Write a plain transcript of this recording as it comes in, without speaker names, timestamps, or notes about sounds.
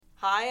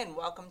Hi, and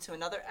welcome to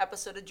another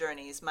episode of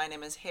Journeys. My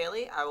name is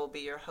Haley. I will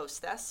be your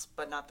hostess,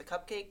 but not the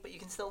cupcake, but you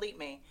can still eat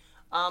me.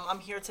 I'm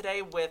here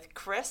today with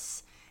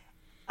Chris.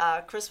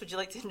 Chris, would you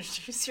like to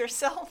introduce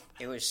yourself?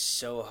 It was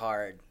so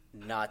hard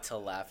not to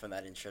laugh in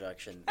that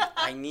introduction.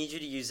 I need you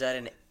to use that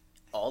in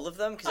all of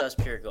them because that was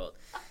pure gold.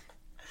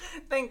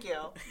 Thank you.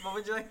 What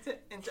would you like to...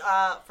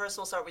 first,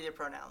 we'll start with your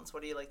pronouns.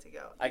 What do you like to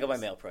go? I go by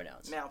male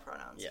pronouns. Male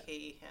pronouns. Yeah.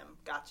 He, him.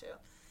 Got you.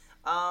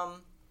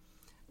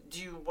 Do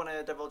you want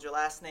to divulge your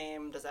last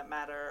name? Does that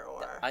matter?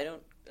 Or I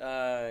don't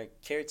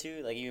care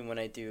to. Like, even when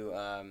I do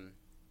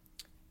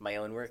my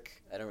own work,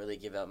 I don't really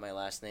give out my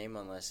last name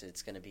unless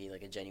it's going to be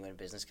like a genuine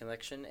business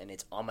connection and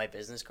it's on my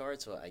business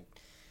card, so I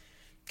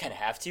kind of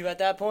have to at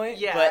that point.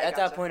 Yeah, but I at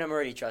that gotcha. point, I'm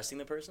already trusting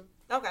the person.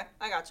 Okay,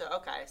 I gotcha.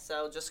 Okay,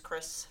 so just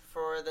Chris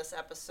for this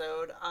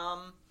episode.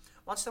 Why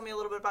don't you tell me a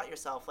little bit about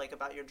yourself, like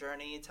about your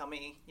journey? Tell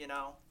me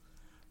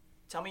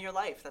your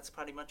life. That's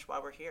pretty much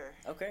why we're here.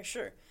 Okay,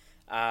 sure.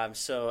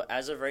 So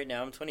as of right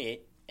now, I'm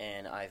 28,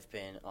 and I've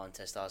been on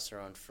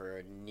testosterone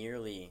for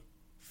nearly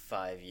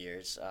 5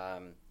 years.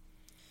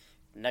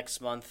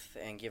 Next month,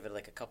 and give it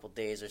like a couple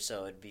days or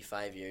so, it'd be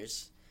 5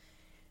 years.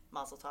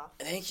 Mazel tov.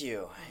 Thank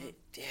you. Mm-hmm.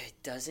 It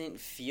doesn't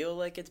feel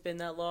like it's been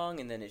that long,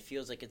 and then it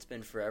feels like it's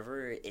been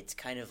forever. It's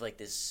kind of like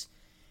this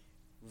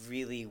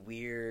really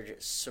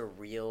weird,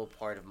 surreal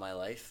part of my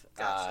life.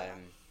 Gotcha.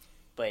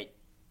 But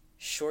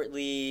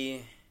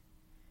shortly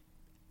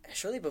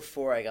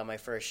before I got my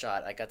first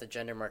shot, I got the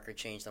gender marker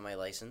changed on my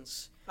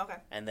license. Okay.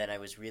 And then I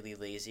was really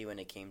lazy when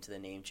it came to the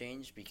name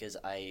change because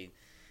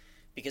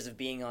of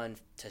being on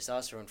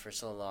testosterone for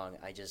so long,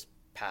 I just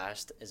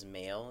passed as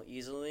male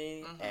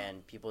easily,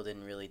 and people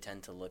didn't really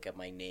tend to look at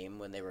my name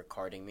when they were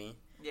carding me.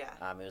 Yeah.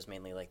 It was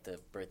mainly like the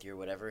birth year or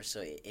whatever,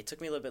 so it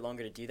took me a little bit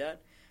longer to do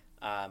that,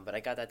 but I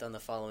got that done the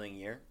following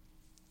year.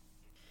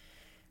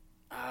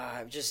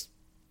 I'm just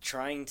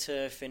trying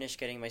to finish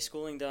getting my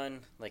schooling done.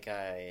 Like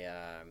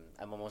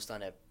I'm almost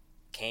done at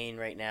Kane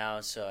right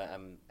now, so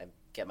I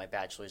get my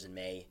bachelor's in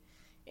May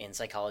in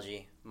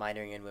psychology,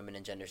 minoring in women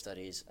and gender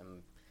studies.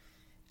 I'm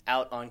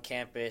out on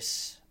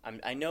campus.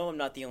 I know I'm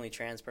not the only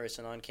trans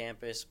person on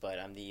campus, but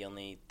I'm the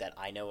only that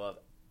I know of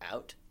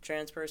out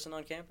trans person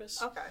on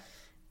campus.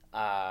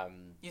 Okay.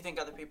 You think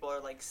other people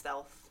are like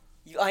stealth?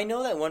 I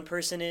know that one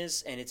person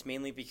is, and it's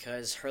mainly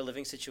because her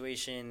living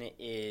situation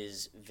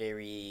is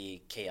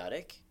very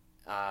chaotic.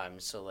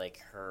 So like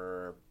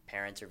her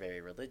parents are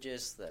very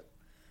religious. That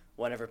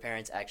one of her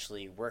parents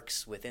actually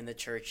works within the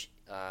church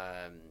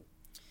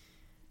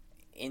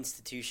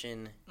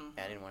institution.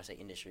 I didn't want to say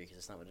industry because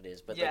that's not what it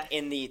is, but Yeah, like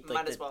in the like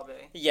might the, as well be.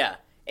 Yeah,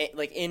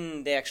 like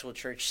in the actual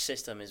church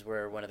system is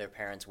where one of their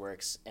parents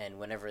works, and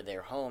whenever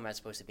they're home as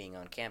opposed to being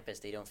on campus,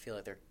 they don't feel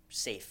like they're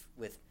safe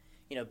with,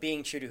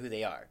 being true to who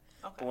they are.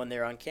 Okay. But when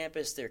they're on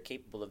campus, they're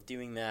capable of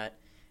doing that.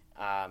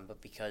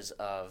 But because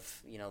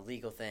of,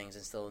 legal things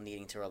and still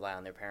needing to rely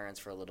on their parents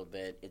for a little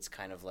bit, it's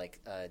kind of like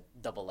a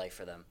double life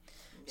for them.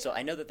 Yeah. So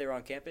I know that they're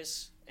on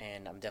campus,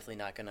 and I'm definitely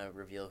not going to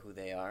reveal who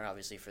they are,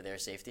 obviously for their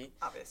safety.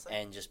 Obviously.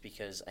 And just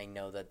because I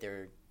know that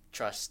their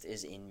trust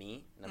is in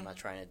me, and I'm not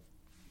trying to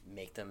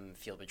make them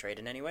feel betrayed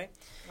in any way.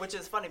 Which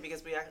is funny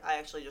because I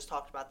actually just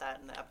talked about that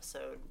in the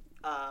episode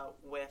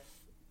with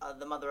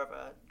the mother of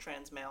a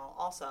trans male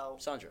also.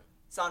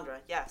 Sandra,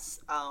 yes.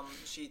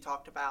 She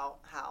talked about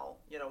how,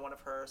 one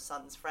of her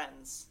son's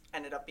friends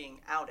ended up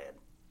being outed,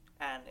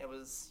 and it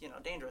was,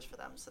 dangerous for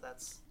them, so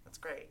that's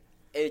great.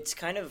 It's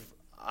kind of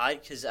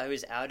odd because I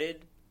was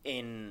outed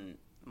in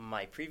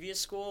my previous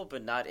school,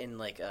 but not in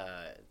like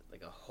a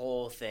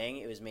whole thing.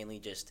 It was mainly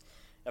just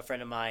a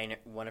friend of mine,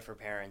 one of her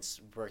parents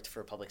worked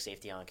for public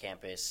safety on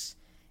campus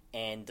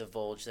and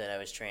divulged that I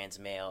was trans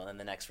male, and then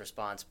the next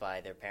response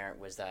by their parent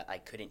was that I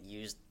couldn't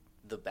use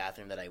the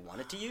bathroom that I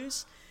wanted to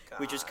use.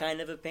 Which was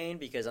kind of a pain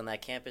because on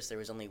that campus there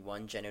was only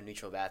one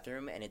gender-neutral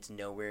bathroom, and it's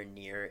nowhere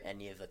near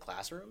any of the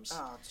classrooms.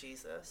 Oh,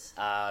 Jesus.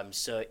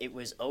 So it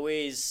was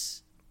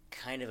always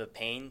kind of a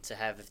pain to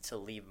have to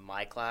leave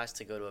my class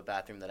to go to a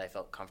bathroom that I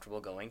felt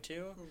comfortable going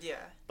to. Yeah.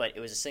 But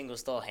it was a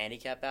single-stall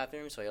handicap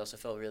bathroom, so I also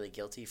felt really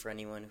guilty for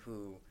anyone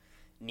who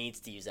needs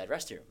to use that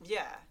restroom.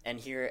 Yeah.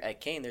 And here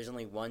at Kane, there's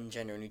only one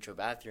gender-neutral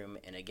bathroom,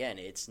 and again,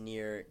 it's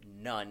near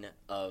none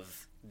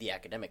of the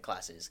academic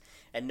classes,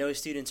 and no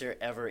students are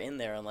ever in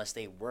there unless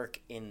they work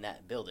in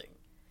that building.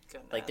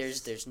 Goodness. Like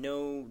there's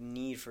no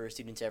need for a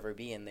student to ever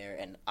be in there,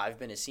 and I've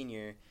been a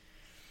senior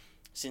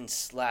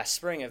since last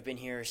spring. I've been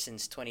here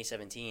since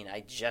 2017.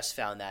 I just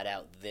found that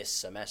out this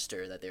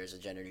semester that there's a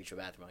gender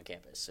neutral bathroom on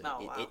campus. So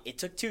wow. it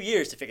took 2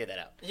 years to figure that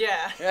out.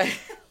 Yeah.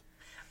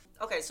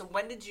 Okay, so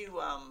when did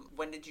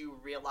you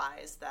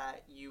realize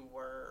that you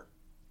were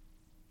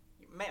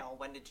male?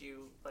 When did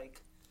you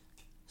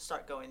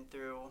start going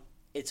through?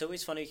 It's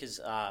always funny because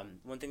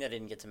one thing that I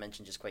didn't get to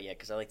mention just quite yet,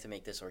 because I like to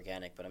make this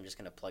organic, but I'm just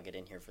going to plug it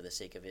in here for the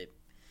sake of it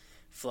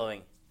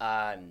flowing.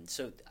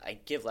 So I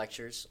give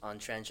lectures on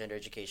transgender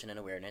education and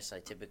awareness. I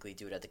typically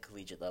do it at the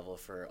collegiate level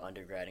for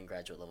undergrad and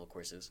graduate level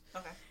courses.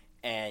 Okay.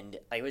 And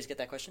I always get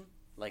that question,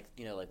 like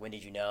when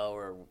did you know,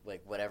 or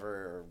like whatever,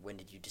 or when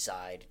did you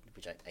decide,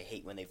 which I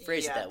hate when they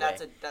phrase it that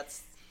way.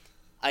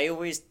 I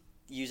always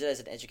use it as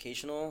an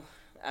educational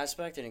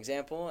aspect, an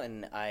example,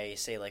 and I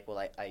say, like, well,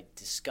 I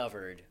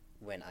discovered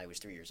when I was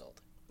 3 years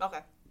old. Okay.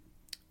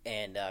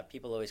 And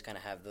people always kind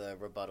of have the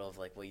rebuttal of,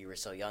 like, well, you were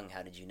so young,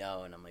 how did you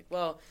know? And I'm like,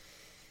 well,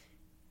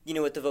 you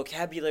know, with the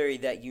vocabulary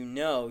that you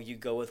know, you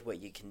go with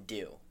what you can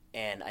do.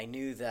 And I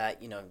knew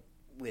that, you know,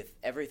 with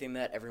everything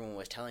that everyone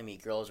was telling me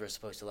girls were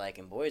supposed to like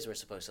and boys were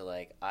supposed to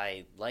like,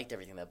 I liked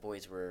everything that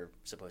boys were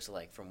supposed to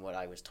like from what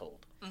I was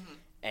told. Mm-hmm.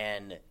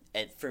 And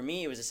for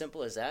me, it was as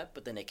simple as that,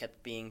 but then it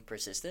kept being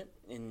persistent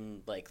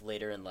in, like,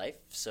 later in life.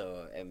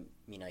 So, I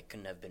mean, I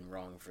couldn't have been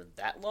wrong for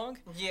that long.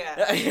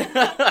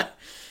 Yeah.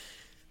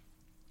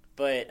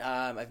 But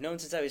I've known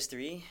since I was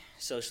 3,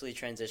 socially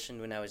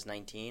transitioned when I was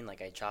 19.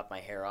 Like, I chopped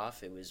my hair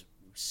off. It was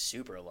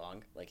super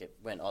long. Like, it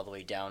went all the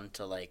way down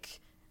to,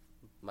 like,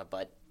 my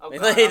butt. Oh,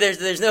 like,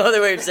 there's no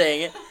other way of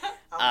saying it.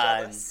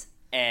 I'm jealous.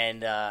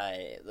 And,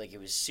 like, it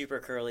was super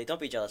curly.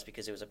 Don't be jealous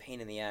because it was a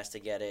pain in the ass to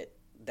get it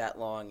that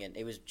long, and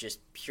it was just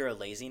pure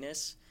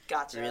laziness.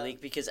 Gotcha. Really,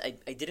 because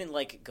I didn't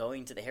like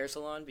going to the hair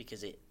salon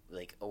because it,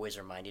 like, always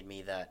reminded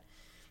me that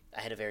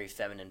I had a very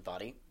feminine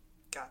body.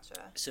 Gotcha.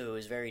 So it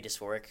was a very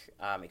dysphoric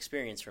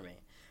experience for me.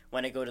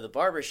 When I go to the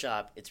barber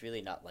shop, it's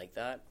really not like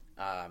that.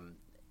 I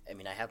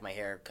mean, I have my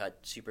hair cut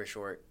super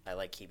short. I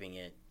like keeping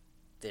it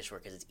this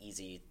short because it's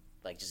easy.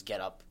 Like, just get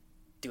up,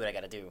 do what I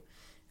got to do,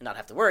 and not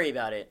have to worry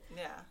about it.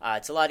 Yeah.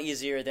 It's a lot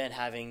easier than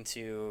having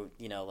to,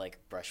 you know, like,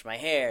 brush my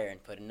hair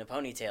and put it in a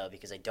ponytail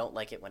because I don't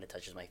like it when it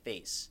touches my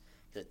face.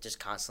 It just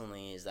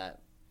constantly is that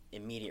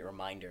immediate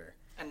reminder.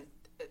 And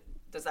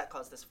does that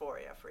cause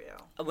dysphoria for you?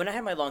 When I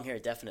had my long hair,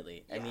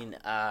 definitely. Yeah. I mean,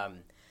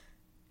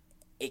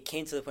 it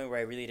came to the point where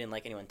I really didn't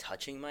like anyone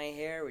touching my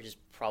hair, which is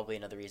probably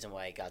another reason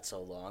why it got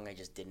so long. I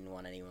just didn't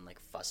want anyone, like,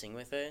 fussing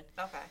with it.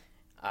 Okay.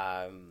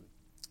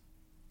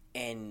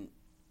 And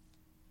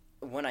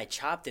when I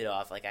chopped it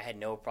off, like, I had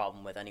no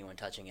problem with anyone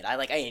touching it. I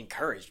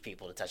encouraged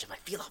people to touch it. I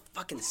feel how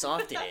fucking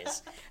soft it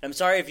is. And I'm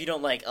sorry if you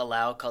don't, like,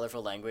 allow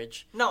colorful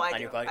language. No, I on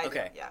do. Your podcast.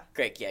 Okay, do, yeah.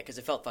 Great, yeah, because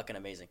it felt fucking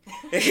amazing.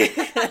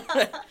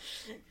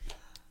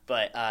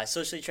 But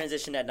socially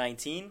transitioned at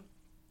 19.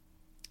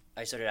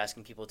 I started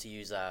asking people to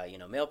use, you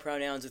know, male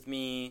pronouns with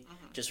me,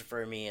 just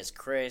refer to me as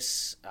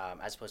Chris,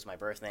 as opposed to my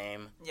birth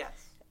name. Yes.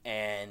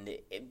 And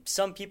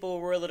some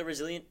people were a little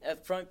resilient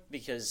up front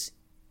because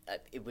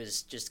it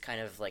was just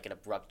kind of like an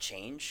abrupt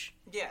change.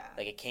 Yeah.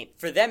 Like, it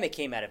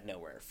came out of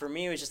nowhere. For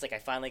me, it was just like I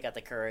finally got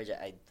the courage.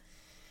 I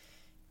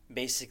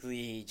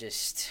basically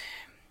just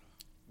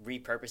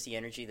repurposed the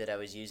energy that I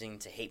was using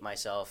to hate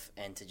myself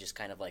and to just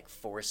kind of, like,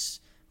 force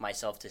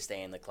myself to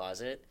stay in the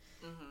closet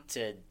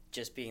to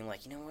just being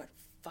like, you know what?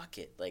 Fuck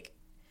it. Like,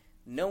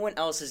 no one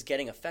else is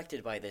getting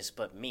affected by this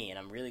but me, and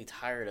I'm really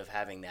tired of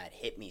having that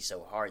hit me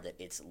so hard that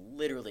it's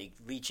literally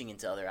reaching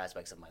into other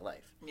aspects of my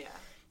life. Yeah.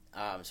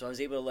 So I was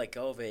able to let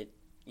go of it,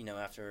 you know,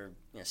 after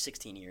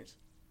 16 years.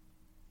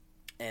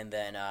 And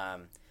then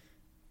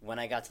when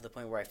I got to the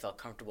point where I felt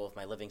comfortable with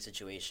my living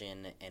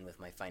situation and with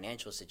my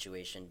financial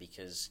situation,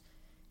 because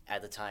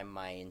at the time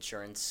my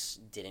insurance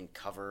didn't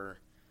cover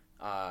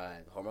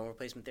hormone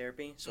replacement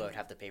therapy, so I'd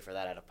have to pay for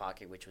that out of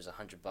pocket, which was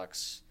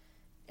 $100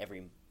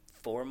 every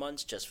 4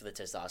 months just for the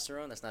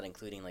testosterone. That's not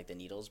including, like, the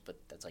needles, but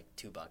that's like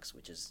 $2,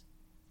 which is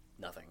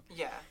nothing.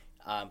 Yeah.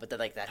 But that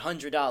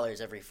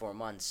 $100 every 4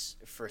 months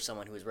for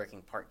someone who was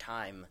working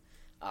part-time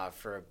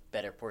for a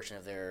better portion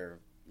of their,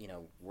 you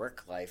know,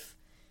 work life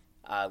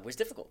was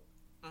difficult.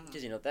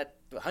 Because, you know, that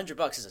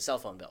 $100 is a cell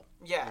phone bill.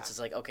 Yeah. It's just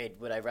like, okay,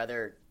 would I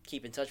rather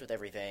keep in touch with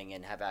everything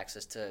and have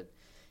access to,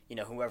 you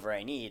know, whoever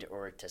I need,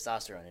 or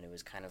testosterone? And it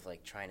was kind of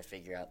like trying to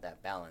figure out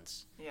that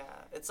balance. Yeah.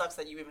 It sucks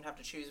that you even have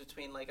to choose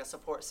between, like, a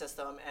support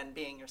system and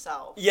being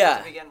yourself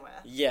to begin with.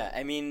 Yeah.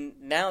 I mean,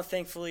 now,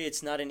 thankfully,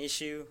 it's not an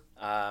issue.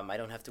 I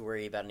don't have to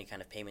worry about any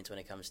kind of payments when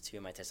it comes to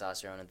my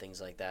testosterone and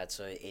things like that.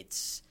 So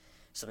it's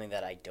something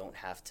that I don't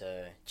have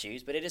to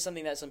choose. But it is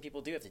something that some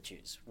people do have to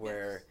choose,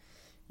 where... Yes.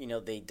 You know,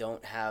 they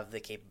don't have the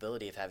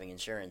capability of having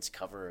insurance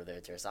cover their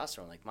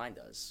testosterone like mine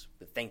does,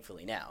 but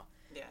thankfully now.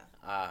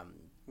 Yeah.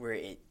 Where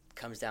it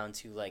comes down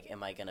to, like,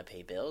 am I going to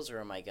pay bills or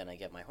am I going to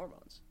get my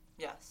hormones?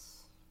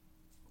 Yes.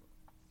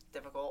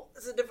 Difficult.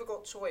 It's a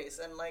difficult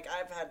choice, and, like,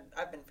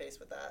 I've been faced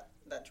with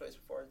that choice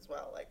before as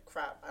well. Like,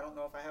 crap, I don't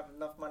know if I have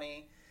enough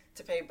money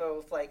to pay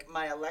both, like,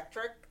 my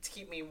electric to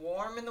keep me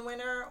warm in the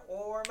winter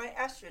or my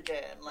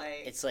estrogen.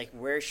 Like, it's like,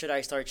 where should I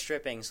start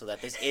stripping so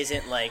that this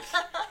isn't, like,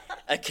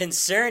 a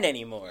concern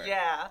anymore?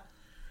 Yeah.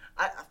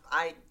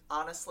 I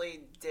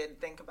honestly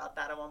did think about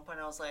that at one point.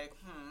 I was like,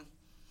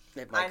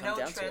 I know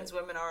trans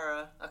women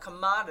are a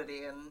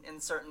commodity in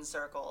certain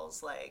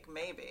circles. Like,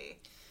 maybe.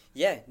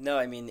 Yeah. No,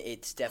 I mean,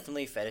 it's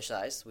definitely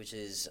fetishized, which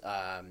is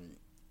a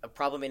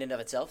problem in and of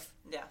itself.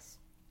 Yes.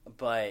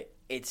 But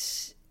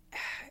it's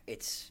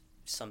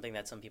something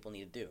that some people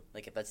need to do.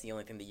 Like, if that's the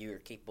only thing that you're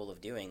capable of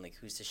doing, like,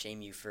 who's to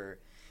shame you for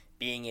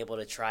being able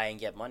to try and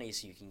get money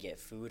so you can get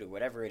food or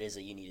whatever it is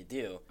that you need to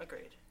do?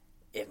 Agreed.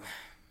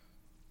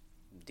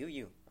 Do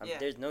you?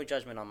 There's no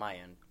judgment on my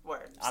end.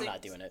 Word. I'm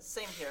not doing it.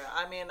 Same here.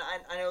 I mean,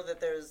 I know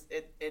that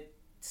it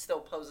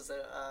still poses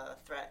a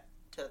threat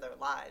to their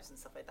lives and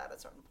stuff like that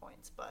at certain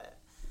points. But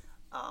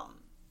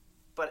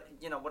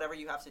you know, whatever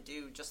you have to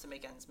do just to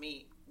make ends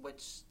meet,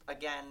 which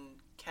again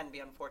can be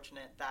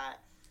unfortunate that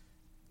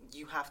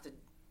you have to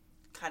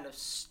kind of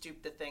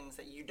stoop to things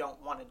that you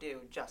don't want to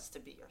do just to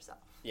be yourself.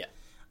 Yeah.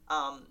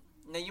 Now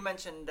you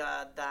mentioned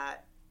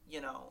that,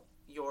 you know,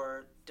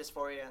 your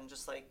dysphoria and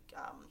just like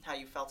how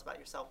you felt about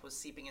yourself was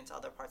seeping into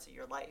other parts of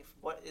your life.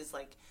 What is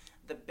like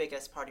the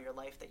biggest part of your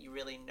life that you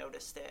really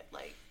noticed it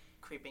like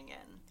creeping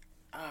in?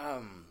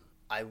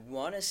 I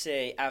want to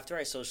say after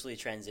I socially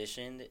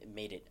transitioned, it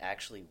made it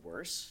actually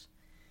worse.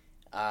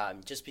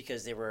 Just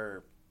because there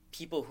were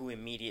people who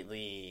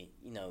immediately,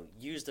 you know,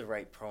 used the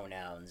right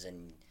pronouns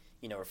and,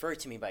 you know, referred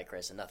to me by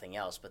Chris and nothing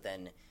else. But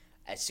then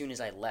as soon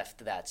as I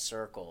left that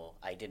circle,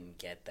 I didn't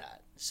get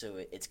that. So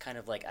it's kind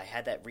of like I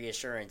had that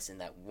reassurance in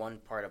that one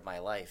part of my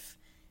life.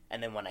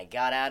 And then when I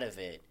got out of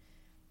it,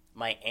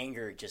 my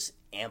anger just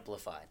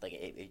amplified. Like,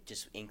 it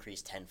just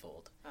increased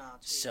tenfold. Oh,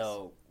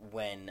 so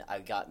when I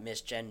got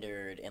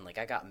misgendered and, like,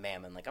 I got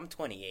ma'am, and, like, I'm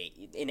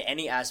 28. In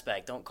any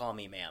aspect, don't call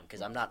me ma'am,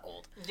 because I'm not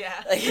old.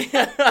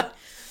 Yeah.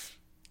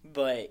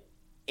 But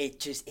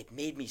it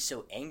made me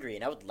so angry,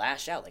 and I would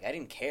lash out. Like, I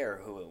didn't care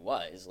who it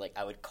was. Like,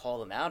 I would call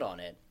them out on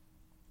it.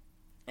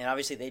 And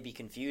obviously they'd be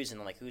confused, and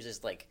I'm like, who's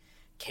this, like,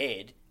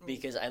 kid?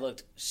 Because I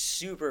looked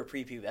super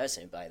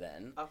prepubescent by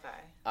then.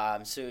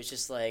 Okay. So it's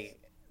just, like,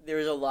 there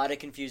was a lot of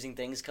confusing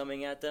things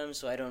coming at them,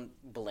 so I don't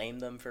blame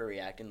them for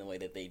reacting the way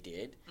that they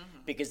did. Mm-hmm.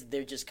 Because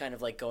they're just kind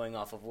of, like, going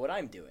off of what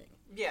I'm doing.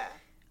 Yeah.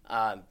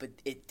 But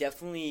it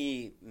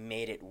definitely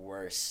made it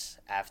worse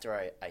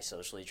after I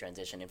socially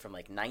transitioned. And from,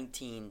 like,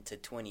 19 to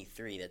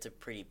 23, that's a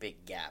pretty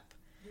big gap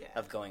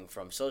of going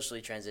from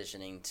socially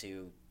transitioning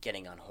to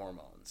getting on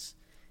hormones.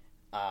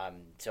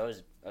 So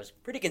I was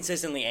pretty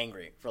consistently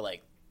angry for,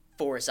 like,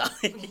 4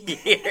 solid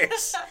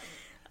years.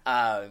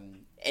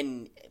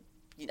 And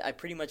you know, I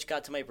pretty much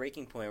got to my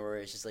breaking point where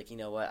it's just like, you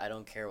know what, I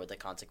don't care what the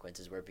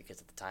consequences were,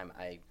 because at the time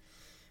I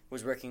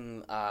was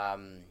working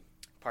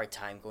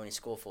part-time, going to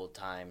school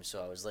full-time,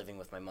 so I was living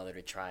with my mother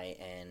to try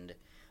and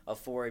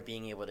afford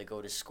being able to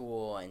go to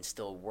school and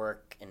still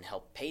work and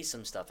help pay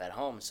some stuff at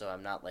home, so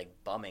I'm not, like,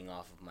 bumming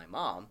off of my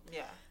mom.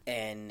 Yeah.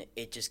 And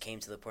it just came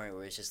to the point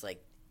where it's just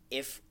like,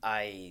 if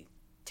I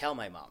tell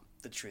my mom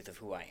the truth of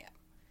who I am,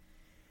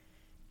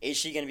 is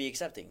she going to be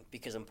accepting?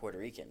 Because I'm Puerto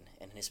Rican,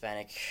 and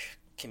Hispanic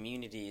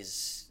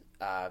communities,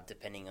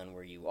 depending on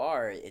where you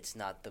are, it's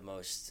not the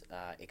most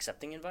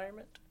accepting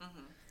environment.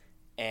 Mm-hmm.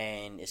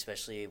 And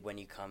especially when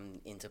you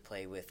come into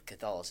play with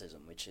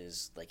Catholicism, which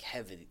is, like,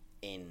 heavy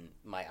in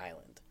my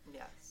island.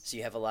 Yes. So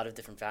you have a lot of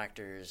different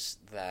factors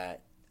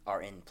that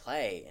are in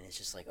play, and it's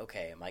just like,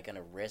 okay, am I going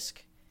to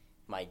risk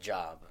my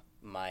job,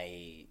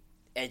 my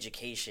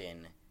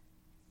education,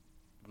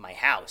 my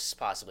house,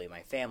 possibly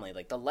my family,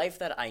 like the life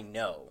that I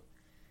know,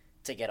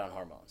 to get on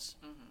hormones?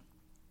 Mm-hmm.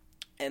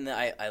 And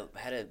I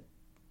had to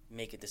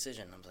make a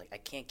decision. I was like, I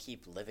can't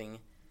keep living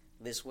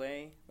this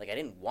way. Like, I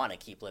didn't want to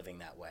keep living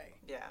that way.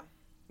 Yeah.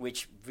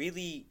 Which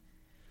really,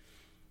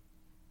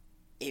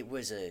 it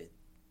was a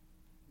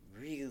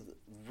real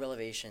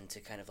revelation to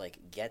kind of, like,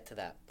 get to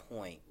that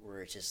point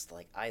where it's just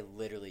like, I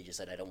literally just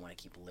said, I don't want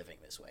to keep living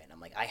this way. And I'm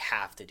like, I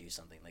have to do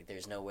something. Like,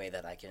 there's no way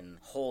that I can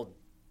hold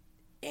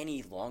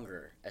any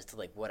longer as to,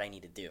 like, what I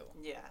need to do.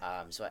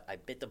 Yeah. So I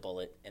bit the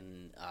bullet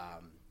and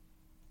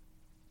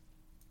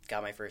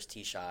got my first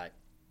T-shot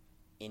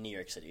in New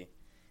York City.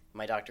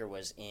 My doctor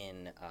was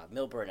in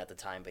Millburn at the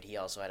time, but he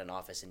also had an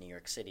office in New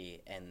York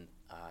City, and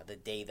the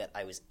day that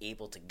I was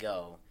able to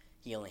go,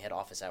 he only had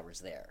office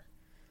hours there.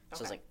 So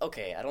I was like,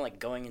 okay, I don't like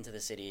going into the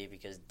city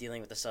because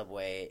dealing with the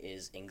subway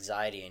is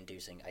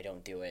anxiety-inducing. I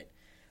don't do it.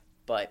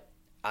 But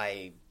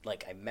I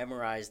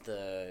memorized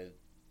the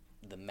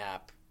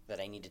map that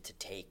I needed to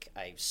take.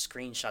 I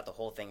screenshot the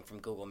whole thing from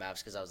Google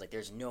Maps because I was like,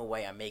 there's no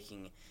way I'm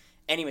making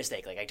any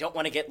mistake. Like, I don't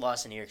want to get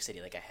lost in New York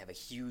City. Like, I have a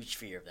huge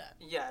fear of that.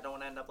 Yeah, I don't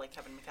want to end up like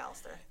Kevin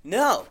McAllister.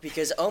 No,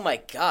 because, oh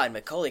my God,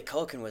 Macaulay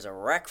Culkin was a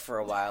wreck for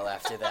a while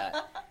after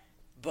that.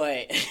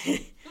 But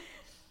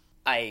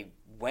I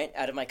went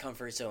out of my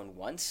comfort zone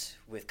once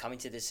with coming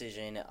to the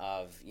decision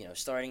of, you know,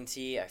 starting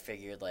T. I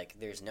figured, like,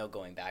 there's no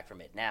going back from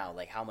it now.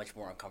 Like, how much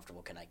more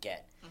uncomfortable can I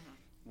get?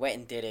 Mm-hmm. Went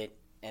and did it.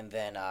 And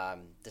then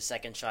the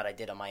second shot I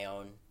did on my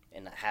own,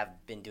 and I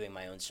have been doing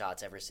my own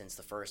shots ever since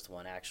the first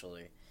one,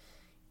 actually.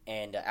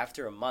 And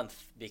after a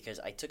month, because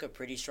I took a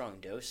pretty strong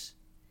dose,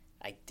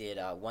 I did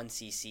 1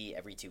 cc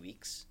every 2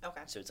 weeks.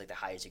 Okay. So it's like the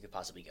highest you could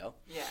possibly go.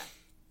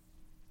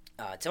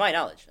 Yeah. To my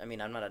knowledge. I mean,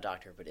 I'm not a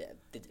doctor, but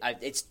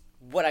it's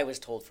what I was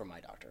told from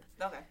my doctor.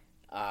 Okay.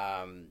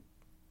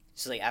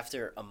 So like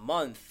after a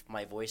month,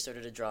 my voice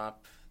started to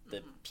drop.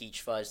 The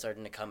peach fuzz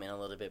starting to come in a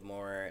little bit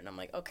more. And I'm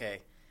like,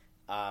 okay.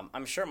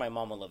 I'm sure my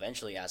mom will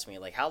eventually ask me,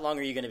 like, how long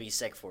are you going to be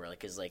sick for?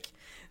 Like, is like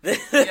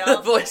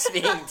the voice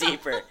being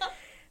deeper.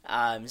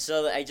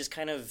 So I just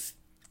kind of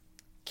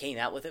came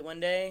out with it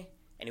one day,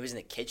 and it was in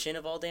the kitchen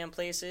of all damn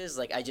places.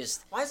 Like, I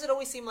just... Why does it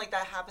always seem like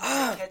that happens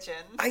in the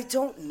kitchen? I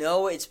don't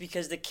know. It's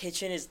because the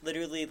kitchen is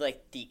literally,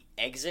 like, the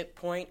exit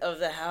point of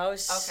the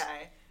house.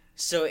 Okay.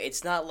 So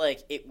it's not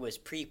like it was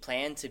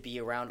pre-planned to be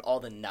around all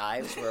the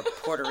knives where a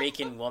Puerto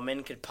Rican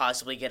woman could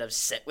possibly get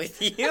upset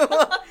with you.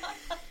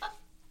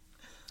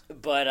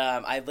 But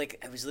I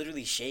was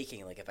literally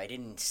shaking. Like, if I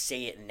didn't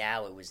say it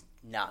now, it was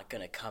not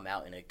gonna come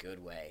out in a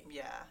good way.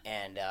 Yeah.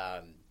 And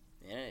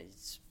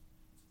it's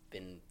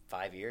been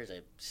 5 years.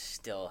 I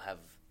still have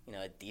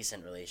a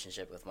decent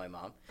relationship with my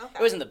mom. Okay.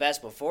 It wasn't the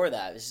best before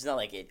that. It's just not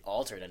like it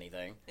altered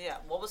anything. Yeah.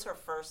 What was her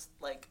first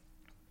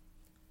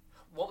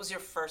What was your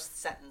first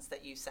sentence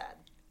that you said?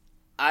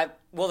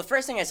 Well, the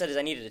first thing I said is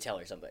I needed to tell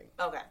her something.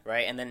 Okay.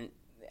 Right, and then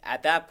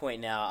at that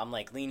point now, I'm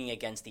like leaning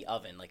against the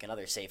oven, like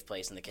another safe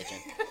place in the kitchen.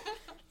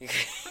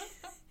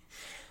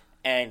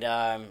 And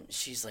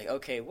she's like,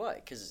 okay,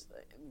 what? Because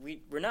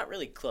we're not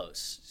really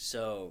close.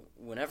 So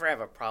whenever I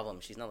have a problem,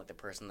 she's not like the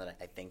person that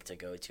I think to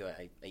go to.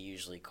 I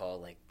usually call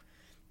like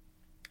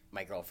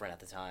my girlfriend at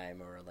the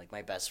time or like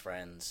my best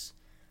friends.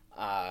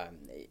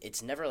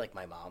 It's never like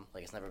my mom.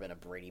 Like, it's never been a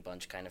Brady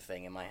Bunch kind of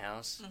thing in my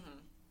house. Mm-hmm.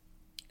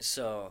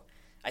 So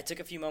I took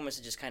a few moments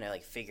to just kind of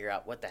like figure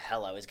out what the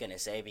hell I was going to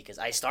say because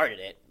I started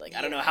it. Like,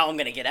 I don't know how I'm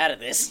going to get out of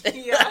this.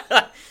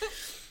 Yeah.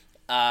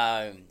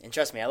 And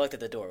trust me, I looked at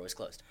the door. It was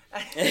closed.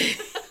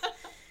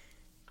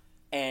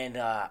 And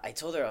I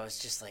told her I was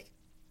just like,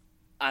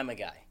 I'm a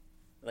guy.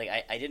 Like,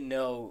 I didn't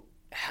know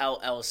how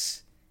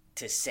else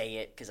to say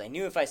it because I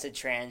knew if I said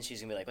trans, she's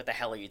gonna be like, "What the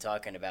hell are you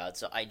talking about?"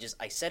 So I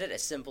said it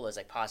as simple as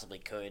I possibly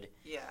could.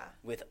 Yeah.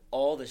 With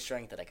all the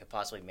strength that I could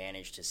possibly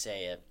manage to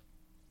say it,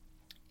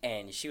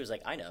 and she was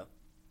like, "I know."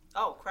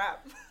 Oh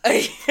crap!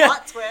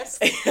 Plot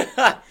twist.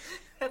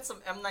 That's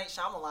some M. Night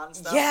Shyamalan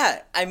stuff.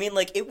 Yeah, I mean,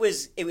 like it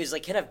was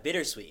like kind of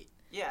bittersweet.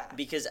 Yeah.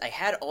 Because I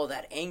had all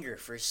that anger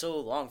for so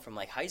long from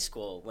like high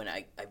school when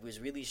I was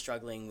really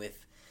struggling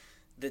with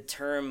the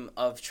term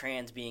of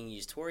trans being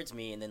used towards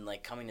me, and then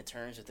like coming to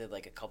terms with it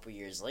like a couple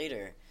years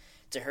later,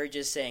 to her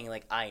just saying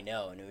like I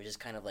know, and it was just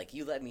kind of like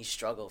you let me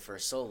struggle for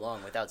so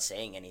long without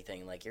saying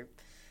anything. Like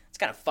it's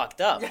kind of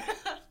fucked up.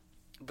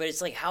 But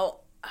it's like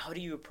how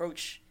do you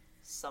approach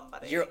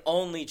somebody, your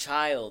only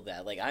child?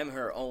 That like I'm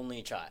her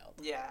only child.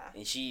 Yeah.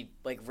 And she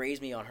like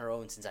raised me on her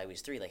own since I was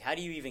 3. Like how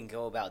do you even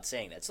go about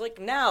saying that? So like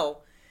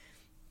now,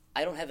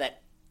 I don't have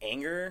that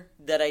anger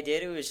that I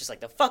did. It was just like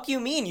the fuck you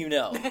mean you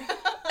know.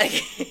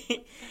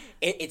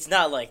 It's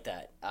not like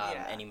that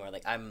anymore.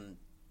 Like I'm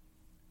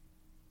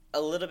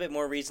a little bit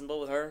more reasonable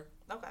with her.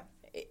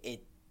 Okay.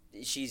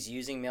 She's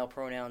using male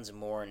pronouns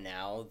more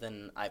now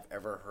than I've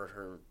ever heard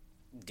her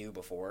do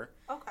before.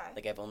 Okay.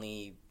 Like I've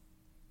only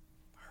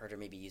heard her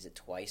maybe use it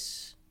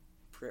twice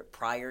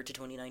prior to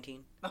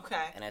 2019.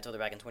 Okay. And I told her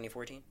back in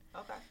 2014.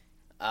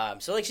 Okay.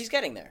 So like she's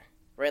getting there,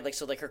 right? Like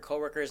so like her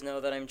coworkers know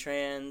that I'm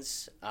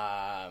trans.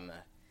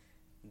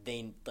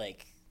 They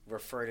like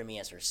refer to me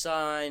as her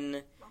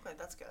son. Okay,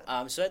 that's good.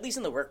 So at least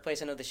in the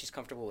workplace, I know that she's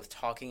comfortable with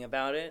talking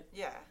about it.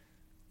 Yeah.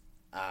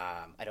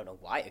 I don't know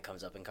why it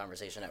comes up in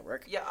conversation at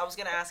work. Yeah, I was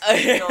gonna ask how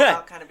you feel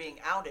about kind of being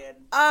outed.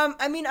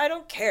 I mean, I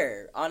don't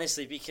care,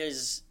 honestly,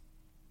 because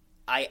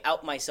I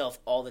out myself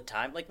all the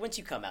time. Like, once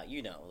you come out,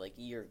 you know, like,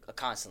 you're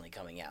constantly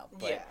coming out.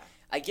 But yeah.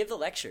 I give the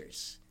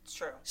lectures. It's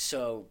true.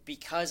 So,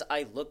 because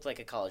I looked like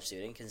a college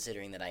student,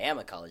 considering that I am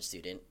a college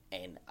student,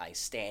 and I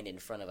stand in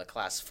front of a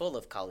class full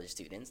of college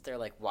students, they're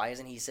like, why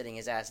isn't he sitting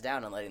his ass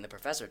down and letting the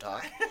professor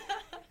talk?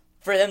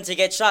 For them to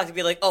get shocked and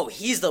be like, oh,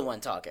 he's the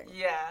one talking.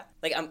 Yeah.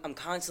 Like, I'm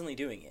constantly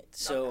doing it.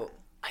 So,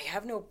 I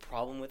have no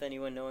problem with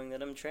anyone knowing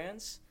that I'm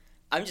trans.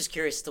 I'm just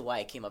curious as to why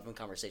it came up in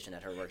conversation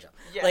at her workshop.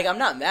 Yeah. Like, I'm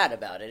not mad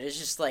about it. It's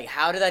just like,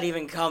 how did that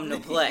even come to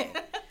play?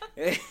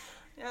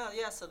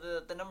 Yeah. So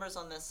the numbers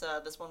on this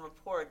one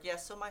report. Yeah.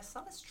 So my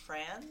son is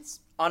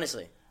trans.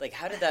 Honestly, like,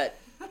 how did that?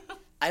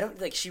 I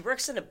don't like. She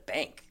works in a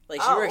bank.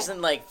 Like, she works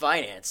in like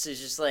finance. It's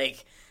just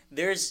like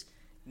there's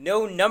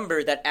no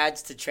number that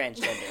adds to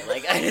transgender.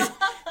 Like,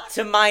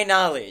 to my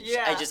knowledge,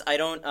 yeah. I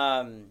don't.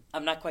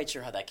 I'm not quite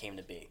sure how that came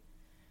to be.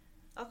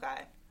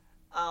 Okay.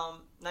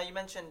 Now you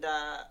mentioned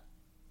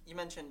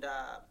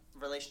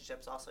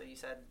relationships. Also, you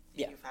said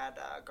you've had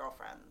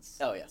girlfriends.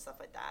 Oh yeah. And stuff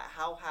like that.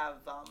 How have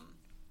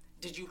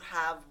did you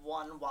have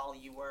one while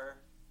you were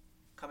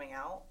coming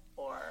out,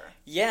 or?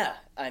 Yeah,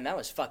 and that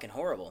was fucking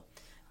horrible.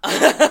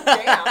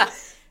 Damn.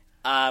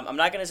 I'm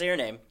not gonna say her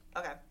name.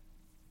 Okay.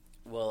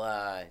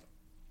 We'll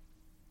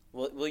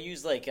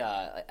use like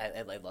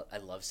I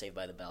love Saved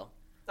by the Bell.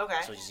 Okay.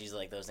 So we'll just use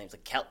like those names.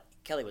 Like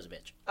Kelly was a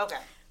bitch. Okay.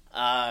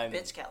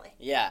 Bitch Kelly.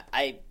 Yeah,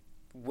 I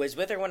was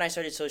with her when I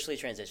started socially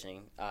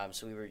transitioning.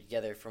 So we were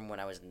together from when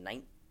I was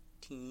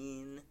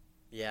 19.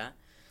 Yeah.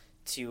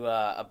 To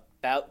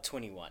about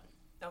 21.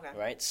 Okay.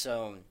 Right?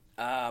 So,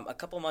 a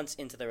couple months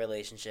into the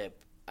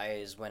relationship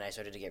is when I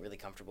started to get really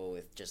comfortable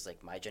with just,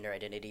 like, my gender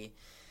identity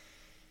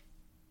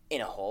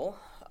in a whole.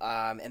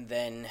 And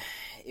then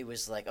it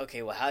was like,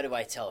 okay, well, how do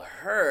I tell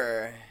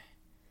her?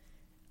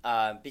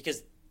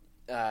 Because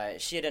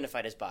she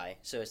identified as bi,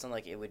 so it's not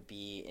like it would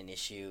be an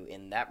issue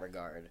in that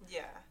regard.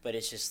 Yeah. But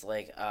it's just,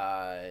 like,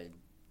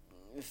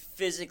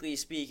 physically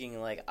speaking,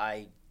 like,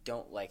 I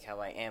don't like how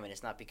I am, and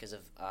it's not because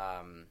of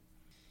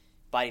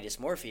body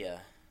dysmorphia.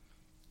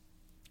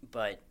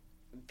 But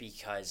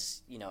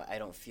because, you know, I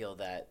don't feel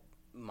that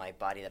my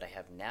body that I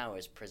have now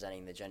is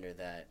presenting the gender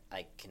that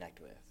I connect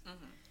with.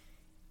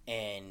 Mm-hmm.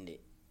 And,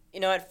 you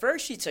know, at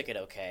first she took it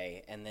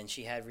okay, and then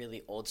she had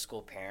really old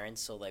school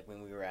parents, so, like,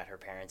 when we were at her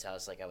parents'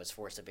 house, like, I was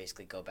forced to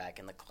basically go back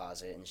in the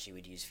closet, and she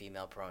would use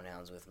female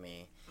pronouns with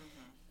me.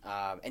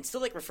 Mm-hmm. And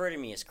still, like, refer to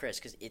me as Chris,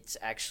 because it's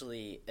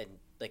actually,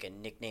 a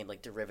nickname,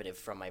 like, derivative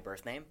from my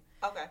birth name.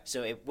 Okay.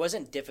 So it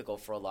wasn't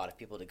difficult for a lot of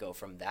people to go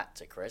from that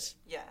to Chris.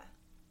 Yeah.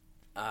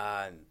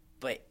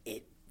 But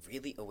it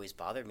really always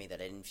bothered me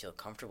that I didn't feel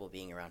comfortable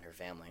being around her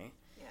family.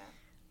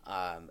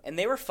 Yeah. And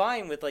they were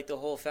fine with, like, the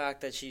whole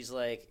fact that she's,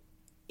 like,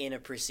 in a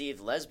perceived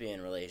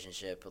lesbian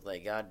relationship, but,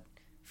 like, God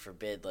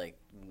forbid, like,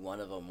 one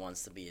of them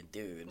wants to be a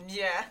dude.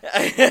 Yeah.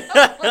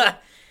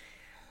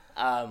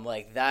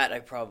 Like, that I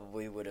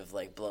probably would have,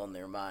 like, blown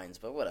their minds,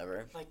 but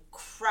whatever. Like,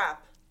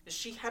 crap. Is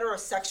she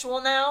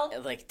heterosexual now?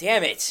 Like,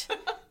 damn it.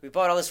 We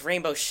bought all this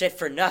rainbow shit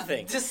for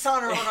nothing.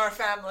 Dishonor on our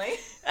family.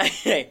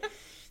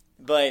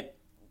 But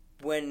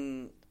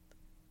when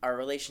our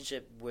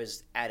relationship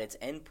was at its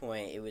end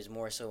point, it was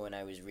more so when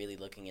I was really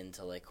looking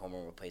into, like,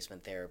 hormone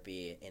replacement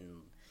therapy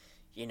and,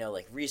 you know,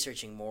 like,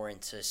 researching more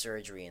into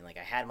surgery. And, like,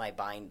 I had my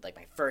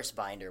first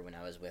binder when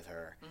I was with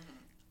her.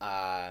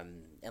 Mm-hmm.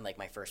 And, like,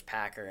 my first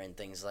packer and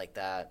things like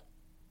that.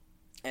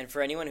 And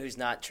for anyone who's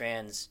not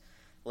trans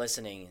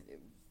listening,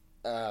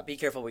 be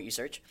careful what you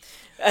search.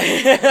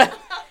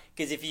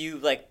 Because if you,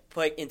 like,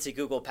 put into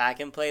Google Pack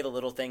and Play, the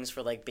little things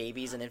for, like,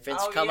 babies and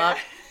infants come up,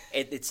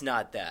 it's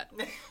not that.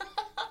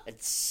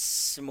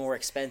 It's more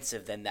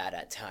expensive than that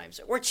at times.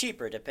 Or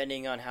cheaper,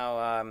 depending on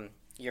how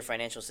your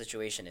financial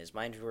situation is.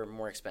 Mine were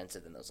more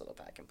expensive than those little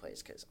Pack and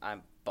Plays, because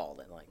I'm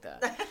balling like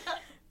that.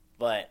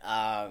 But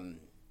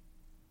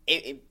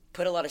it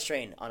put a lot of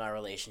strain on our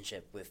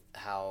relationship with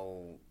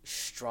how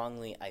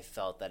strongly I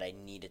felt that I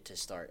needed to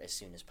start as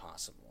soon as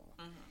possible.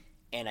 Mm-hmm.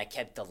 And I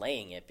kept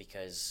delaying it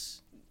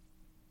because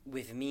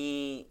with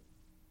me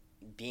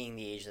being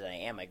the age that I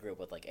am, I grew up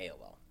with, like,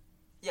 AOL.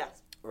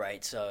 Yes.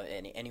 Right? So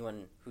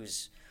anyone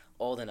who's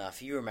old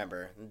enough, you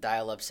remember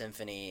dial-up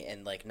symphony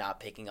and, like, not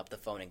picking up the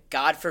phone. And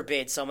God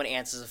forbid someone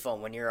answers the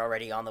phone when you're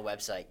already on the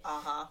website.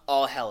 Uh-huh.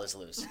 All hell is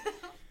loose.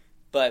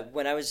 But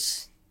when I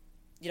was,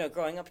 you know,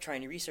 growing up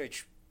trying to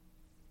research,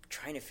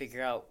 trying to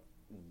figure out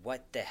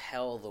what the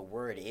hell the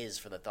word is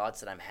for the thoughts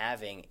that I'm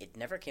having, it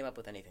never came up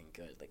with anything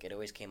good. Like, it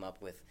always came up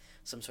with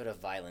some sort of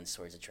violence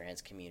towards the trans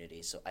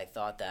community. So I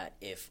thought that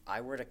if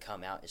I were to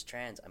come out as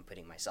trans, I'm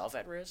putting myself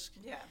at risk.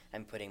 Yeah.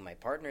 I'm putting my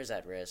partners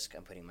at risk.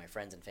 I'm putting my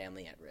friends and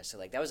family at risk. So,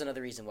 like, that was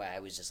another reason why I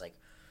was just, like,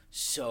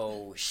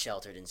 so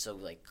sheltered and so,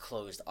 like,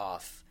 closed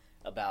off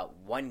about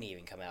wanting to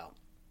even come out.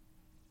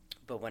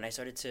 But when I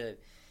started to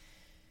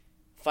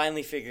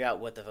finally figure out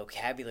what the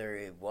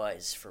vocabulary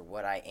was for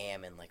what I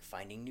am and, like,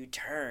 finding new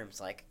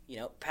terms like, you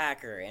know,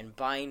 packer and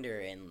binder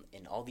and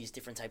all these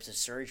different types of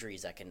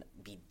surgeries that can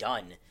be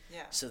done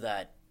so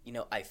that, you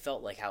know, I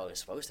felt like how I was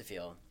supposed to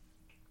feel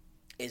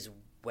is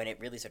when it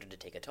really started to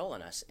take a toll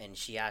on us. And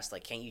she asked,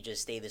 like, can't you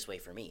just stay this way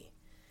for me?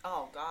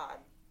 Oh, God.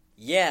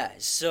 Yeah,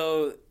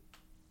 so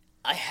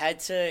I had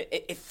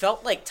to... It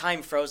felt like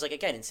time froze, like,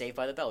 again, in Saved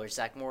by the Bell, where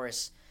Zach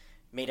Morris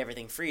made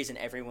everything freeze and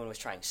everyone was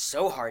trying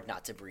so hard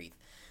not to breathe.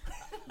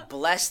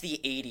 Bless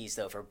the 80s,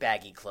 though, for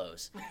baggy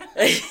clothes.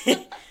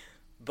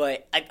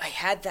 But I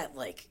had that,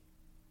 like,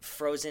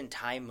 frozen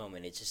time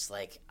moment. It's just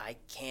like, I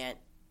can't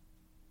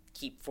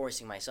keep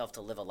forcing myself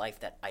to live a life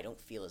that I don't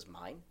feel is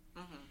mine.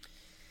 Mm-hmm.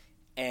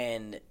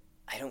 And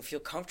I don't feel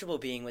comfortable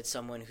being with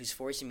someone who's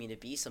forcing me to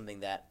be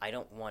something that I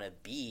don't want to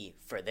be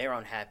for their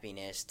own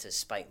happiness to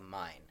spite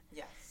mine.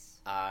 Yes.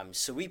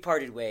 So we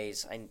parted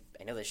ways. I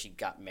know that she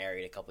got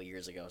married a couple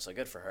years ago, so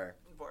good for her.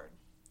 Word.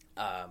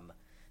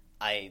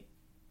 I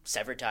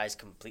severed ties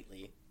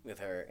completely with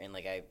her, and,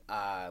 like,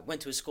 I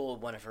went to a school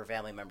with one of her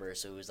family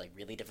members, so it was, like,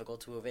 really difficult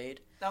to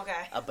evade. Okay.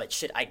 But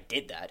shit, I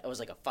did that. I was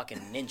like a fucking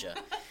ninja.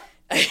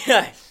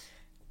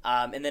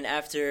 And then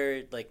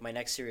after, like, my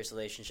next serious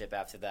relationship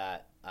after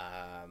that,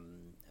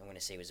 I'm going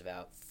to say it was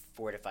about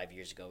 4 to 5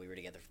 years ago. We were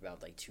together for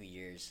about, like, 2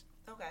 years.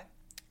 Okay.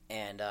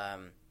 And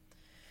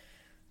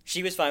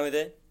she was fine with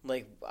it.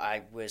 Like,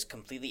 I was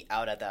completely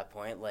out at that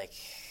point. Like,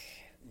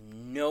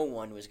 no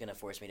one was going to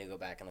force me to go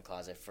back in the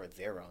closet for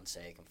their own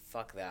sake. And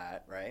fuck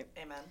that, right?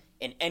 Amen.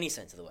 In any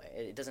sense of the way.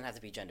 It doesn't have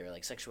to be gender,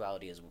 like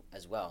sexuality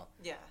as well.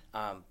 Yeah.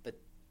 But,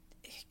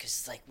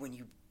 because, like, when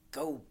you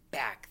go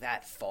back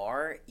that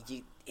far,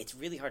 it's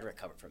really hard to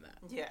recover from that.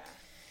 Yeah.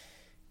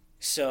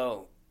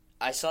 So,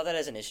 I saw that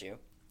as an issue.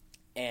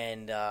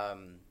 And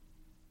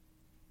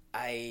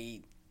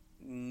I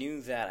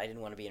knew that I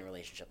didn't want to be in a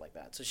relationship like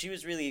that. So she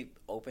was really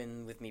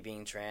open with me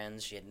being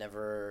trans. She had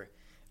never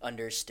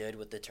understood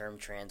what the term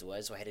trans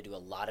was, so I had to do a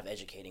lot of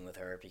educating with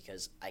her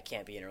because I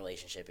can't be in a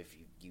relationship if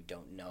you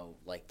don't know,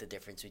 like, the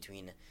difference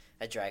between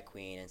a drag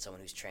queen and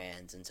someone who's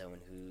trans and someone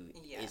who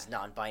is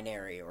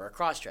non-binary or a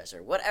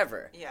cross-dresser,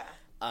 whatever. Yeah.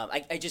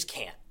 I just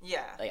can't.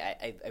 Yeah. Like,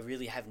 I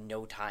really have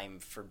no time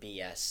for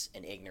BS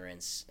and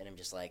ignorance, and I'm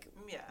just like,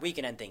 yeah. We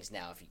can end things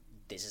now if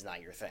this is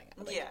not your thing.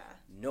 Like, yeah.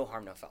 No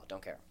harm, no foul.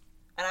 Don't care.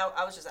 And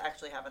I was just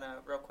actually having a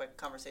real quick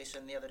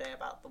conversation the other day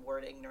about the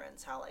word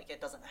ignorance, how, like,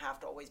 it doesn't have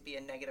to always be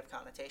a negative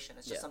connotation.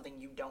 It's just something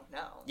you don't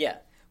know. Yeah.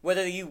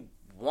 Whether you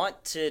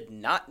want to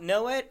not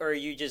know it or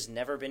you just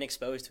never been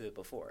exposed to it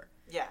before.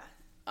 Yeah.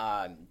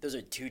 Those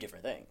are two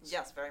different things.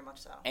 Yes, very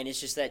much so. And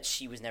it's just that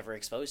she was never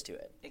exposed to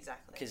it.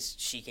 Exactly. Because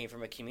she came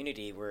from a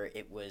community where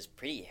it was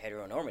pretty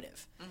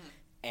heteronormative.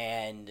 Mm-hmm.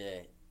 And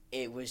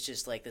it was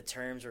just like the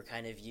terms were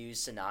kind of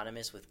used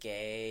synonymous with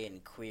gay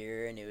and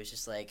queer, and it was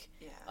just like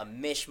a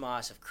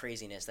mishmash of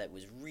craziness that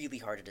was really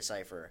hard to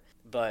decipher.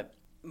 But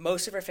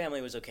most of her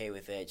family was okay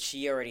with it.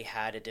 She already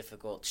had a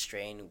difficult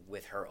strain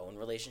with her own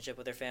relationship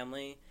with her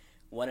family.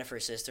 One of her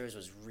sisters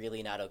was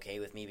really not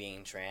okay with me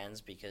being trans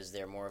because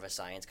they're more of a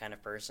science kind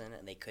of person,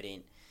 and they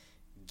couldn't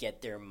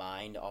get their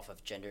mind off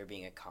of gender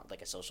being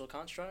like a social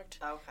construct.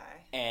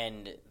 Okay.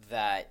 And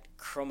that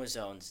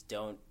chromosomes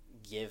don't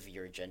give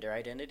your gender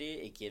identity,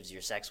 it gives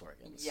your sex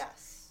organs.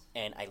 Yes.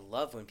 And I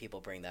love when people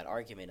bring that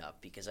argument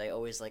up because I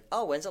always like,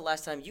 oh, when's the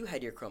last time you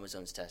had your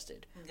chromosomes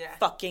tested? Yeah.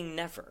 Fucking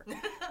never.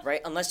 Right?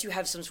 Unless you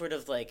have some sort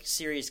of like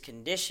serious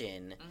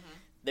condition,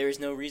 there is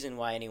no reason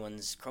why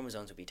anyone's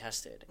chromosomes would be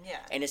tested. Yeah.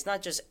 And it's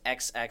not just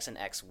XX and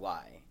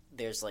XY.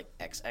 There's like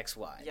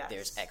XXY. Yes.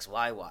 There's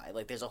XYY.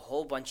 Like there's a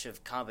whole bunch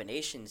of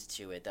combinations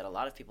to it that a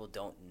lot of people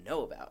don't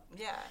know about.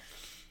 Yeah.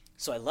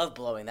 So I love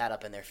blowing that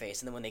up in their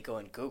face, and then when they go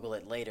and Google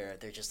it later,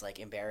 they're just like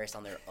embarrassed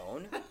on their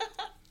own.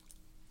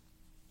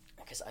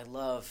 Because I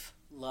love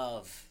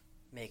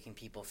making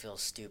people feel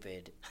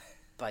stupid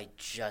by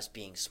just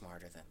being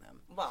smarter than them.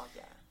 Well,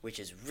 yeah. Which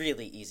is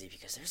really easy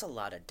because there's a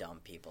lot of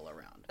dumb people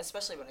around.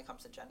 Especially when it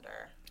comes to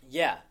gender.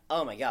 Yeah.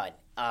 Oh my God.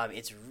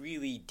 It's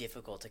really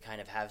difficult to kind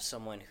of have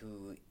someone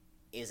who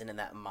isn't in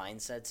that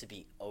mindset to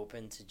be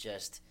open to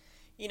just,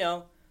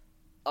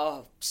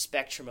 a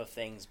spectrum of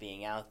things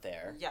being out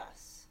there.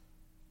 Yes.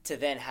 To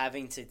then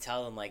having to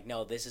tell them, like,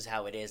 no, this is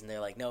how it is. And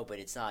they're like, no, but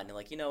it's not. And they're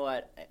like, you know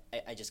what?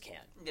 I just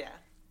can't.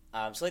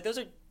 Yeah. So, like, those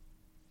are...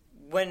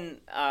 When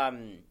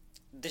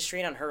the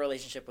strain on her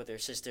relationship with her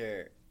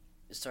sister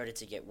started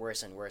to get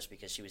worse and worse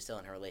because she was still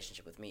in her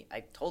relationship with me,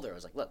 I told her, I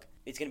was like, look,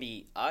 it's going to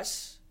be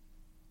us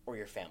or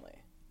your family.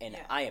 And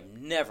I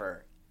am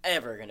never,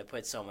 ever going to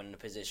put someone in a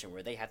position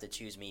where they have to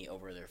choose me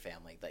over their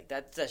family. Like,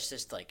 that's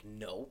just, like,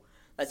 no.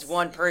 That's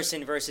one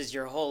person versus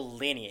your whole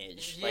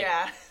lineage. Like,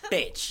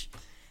 bitch.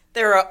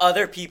 There are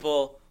other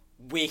people.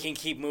 We can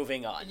keep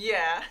moving on.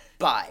 Yeah.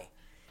 Bye.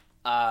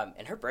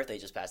 And her birthday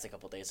just passed a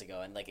couple days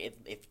ago, and like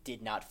it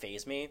did not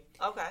faze me.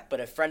 Okay.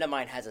 But a friend of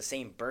mine has the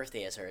same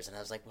birthday as hers, and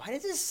I was like, why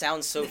does this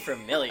sound so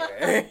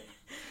familiar?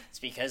 It's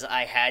because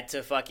I had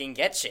to fucking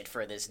get shit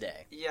for this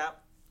day. Yeah.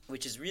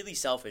 Which is really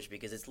selfish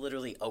because it's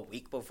literally a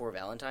week before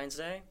Valentine's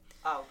Day.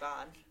 Oh,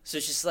 God. So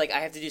it's just like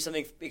I have to do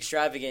something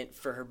extravagant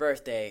for her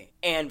birthday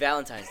and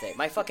Valentine's Day.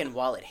 My fucking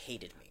wallet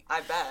hated me.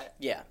 I bet.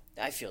 Yeah.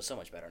 I feel so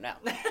much better now.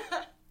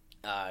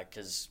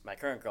 Because my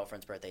current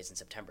girlfriend's birthday is in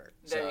September.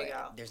 There you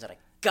go. There's not a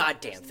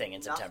goddamn thing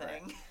in September.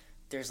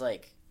 There's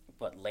like,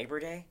 Labor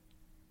Day?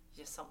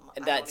 Yeah, something.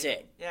 And that's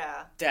it.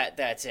 Yeah.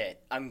 That's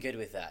it. I'm good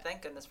with that.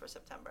 Thank goodness for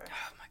September.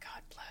 Oh my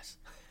God, bless.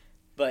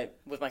 But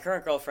with my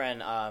current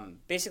girlfriend,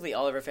 basically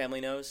all of her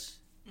family knows.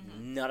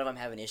 Mm-hmm. None of them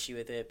have an issue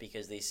with it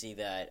because they see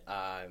that,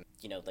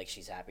 like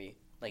she's happy.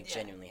 Like,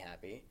 genuinely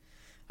happy.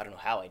 I don't know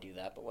how I do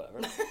that, but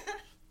whatever.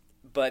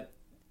 But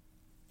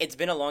it's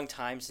been a long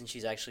time since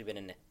she's actually been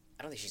in...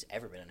 I don't think she's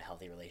ever been in a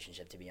healthy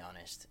relationship, to be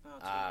honest.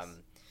 Oh,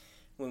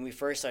 when we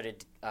first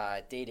started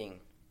dating,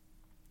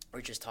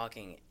 or just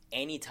talking,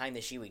 any time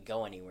that she would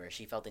go anywhere,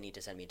 she felt the need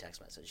to send me a text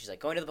message. She's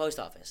like, going to the post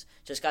office.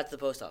 Just got to the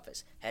post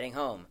office. Heading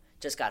home.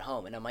 Just got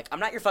home. And I'm like, I'm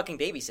not your fucking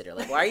babysitter.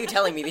 Like, why are you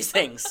telling me these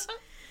things?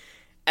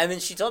 And then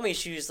she told me,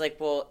 she was like,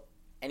 well,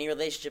 any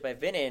relationship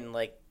I've been in,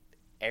 like,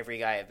 every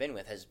guy I've been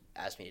with has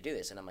asked me to do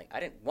this. And I'm like, I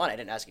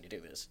didn't ask you to do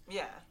this.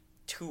 Yeah.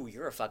 2,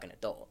 you're a fucking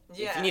adult.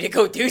 Yeah. If you need to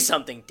go do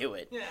something, do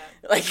it. Yeah.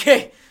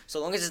 Like,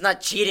 so long as it's not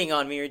cheating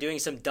on me or doing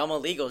some dumb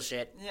illegal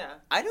shit. Yeah.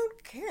 I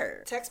don't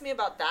care. Text me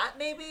about that,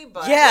 maybe,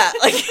 but... Yeah,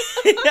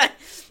 like,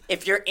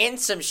 if you're in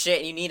some shit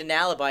and you need an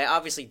alibi,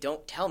 obviously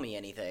don't tell me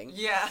anything.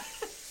 Yeah.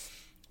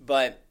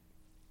 But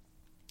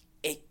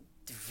it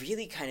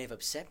really kind of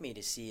upset me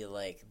to see,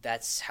 like,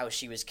 that's how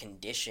she was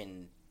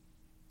conditioned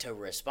to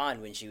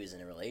respond when she was in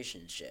a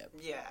relationship.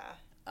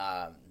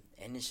 Yeah.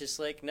 And it's just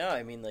like, no,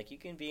 I mean, like, you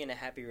can be in a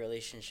happy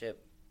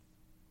relationship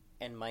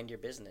and mind your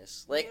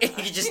business. Like,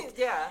 you just,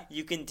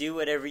 you can do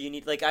whatever you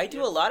need. Like, I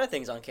do a lot of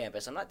things on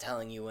campus. I'm not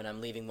telling you when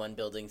I'm leaving one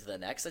building to the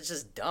next. That's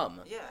just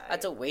dumb. Yeah.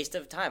 That's a waste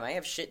of time. I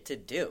have shit to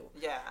do.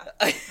 Yeah.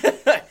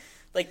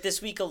 Like,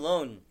 this week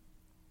alone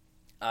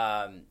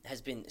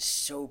has been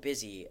so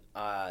busy.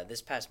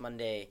 This past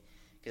Monday,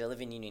 because I live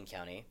in Union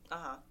County.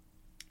 Uh-huh.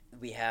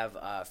 We have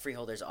a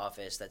freeholder's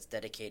office that's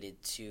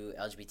dedicated to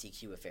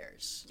LGBTQ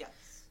affairs. Yes.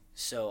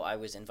 So I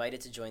was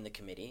invited to join the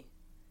committee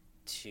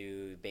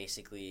to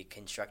basically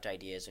construct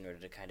ideas in order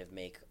to kind of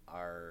make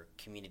our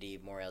community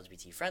more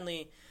LGBT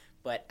friendly,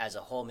 but as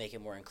a whole make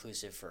it more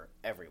inclusive for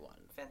everyone.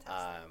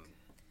 Fantastic.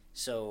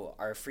 So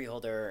our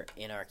freeholder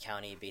in our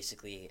county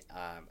basically,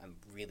 I'm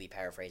really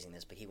paraphrasing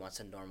this, but he wants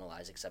to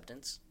normalize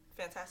acceptance.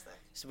 Fantastic.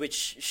 Which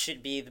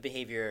should be the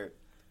behavior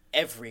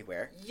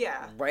everywhere.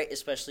 Yeah. Right?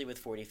 Especially with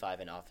 45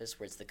 in office,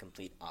 where it's the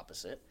complete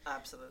opposite.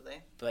 Absolutely.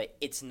 But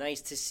it's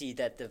nice to see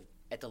that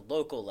at the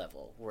local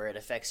level, where it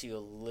affects you a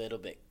little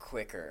bit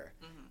quicker,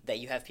 that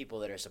you have people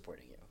that are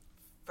supporting you.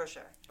 For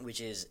sure.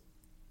 Which is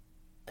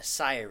a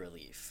sigh of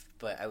relief.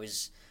 But I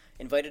was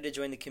invited to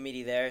join the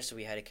committee there, so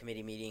we had a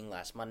committee meeting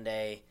last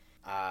Monday.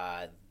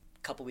 A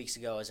couple weeks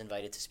ago, I was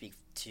invited to speak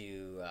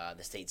to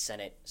the state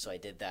senate, so I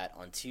did that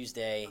on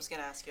Tuesday. I was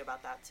going to ask you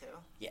about that too.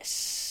 Yes.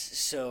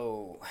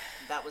 So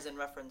that was in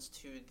reference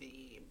to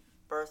the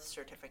birth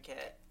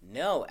certificate.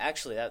 No,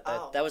 actually, that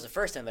was the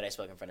first time that I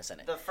spoke in front of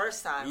Senate. The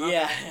first time? Okay.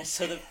 Yeah.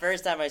 So the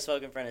first time I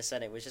spoke in front of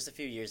Senate was just a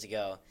few years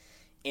ago,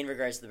 in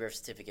regards to the birth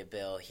certificate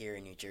bill here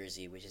in New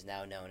Jersey, which is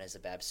now known as the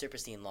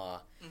Babs-Serperstein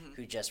law,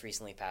 who just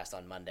recently passed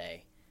on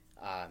Monday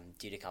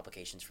due to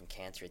complications from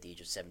cancer at the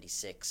age of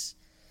 76.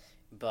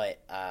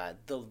 But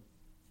the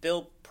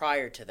bill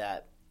prior to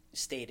that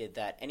stated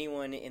that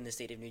anyone in the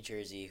state of New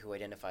Jersey who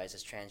identifies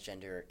as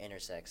transgender or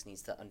intersex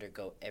needs to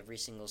undergo every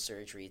single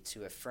surgery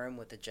to affirm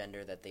with the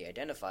gender that they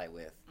identify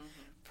with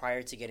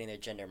prior to getting their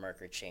gender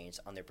marker changed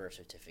on their birth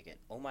certificate.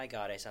 Oh my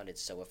god, I sounded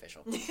so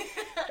official.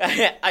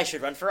 I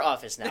should run for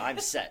office now. I'm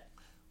set.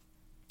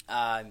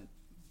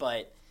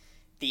 But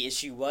the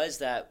issue was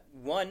that,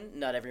 one,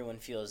 not everyone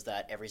feels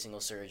that every single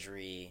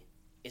surgery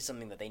is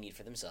something that they need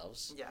for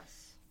themselves.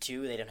 Yes.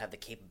 Two, they don't have the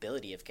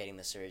capability of getting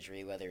the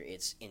surgery, whether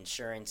it's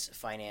insurance,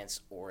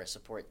 finance, or a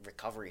support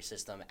recovery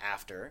system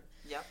after.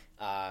 Yep.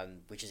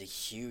 Which is a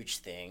huge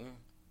thing.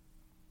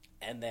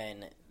 And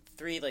then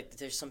three,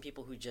 there's some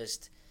people who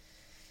just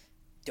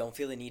don't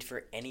feel the need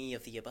for any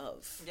of the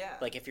above. Yeah.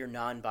 Like, if you're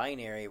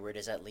non-binary, where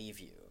does that leave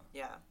you?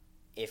 Yeah.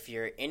 If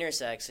you're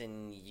intersex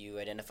and you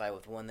identify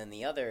with one than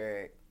the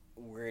other,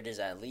 where does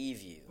that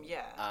leave you?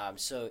 Yeah.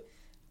 So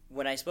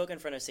when I spoke in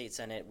front of State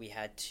Senate, we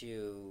had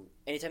to...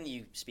 Anytime that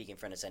you speak in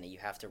front of Senate, you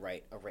have to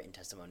write a written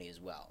testimony as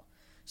well.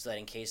 So that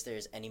in case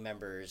there's any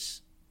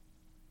members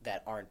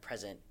that aren't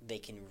present, they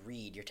can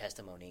read your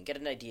testimony and get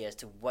an idea as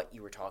to what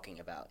you were talking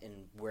about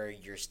and where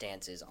your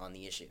stance is on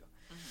the issue.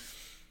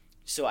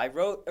 So I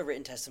wrote a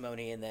written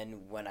testimony, and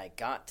then when I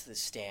got to the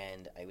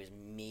stand, I was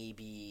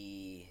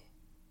maybe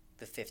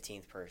the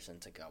 15th person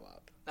to go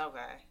up. Okay.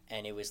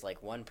 And it was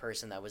one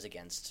person that was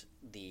against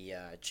the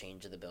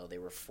change of the bill. They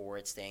were for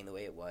it staying the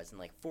way it was,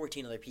 and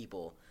 14 other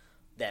people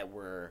that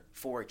were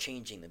for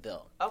changing the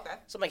bill. Okay.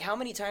 So I'm how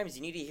many times do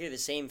you need to hear the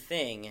same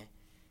thing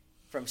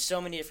from so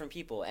many different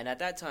people? And at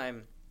that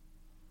time,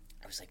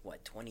 I was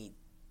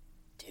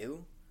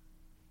 22?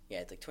 Yeah,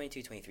 it's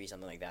 22, 23,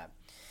 something like that.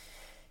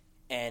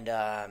 And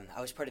I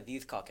was part of the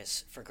Youth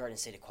Caucus for Garden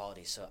State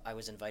Equality, so I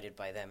was invited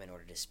by them in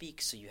order to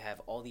speak. So you have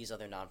all these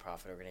other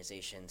nonprofit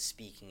organizations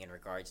speaking in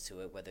regards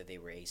to it, whether they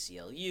were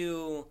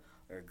ACLU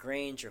or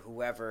Grange or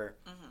whoever.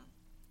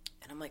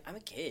 And I'm I'm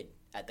a kid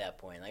at that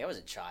point. I was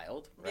a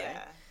child, right?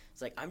 Yeah.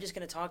 It's I'm just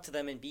going to talk to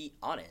them and be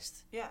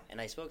honest. Yeah. And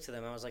I spoke to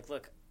them. I was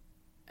look,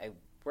 I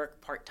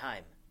work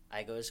part-time.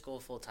 I go to school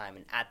full-time.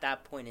 And at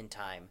that point in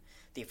time,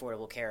 the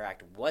Affordable Care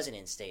Act wasn't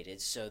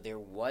instated, so there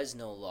was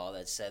no law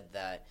that said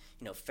that,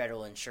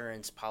 federal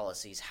insurance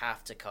policies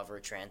have to cover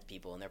trans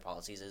people in their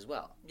policies as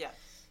well. Yeah.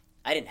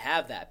 I didn't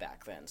have that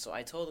back then, so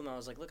I told him, I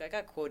was look, I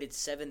got quoted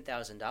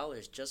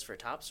 $7,000 just for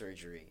top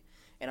surgery,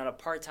 and on a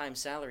part-time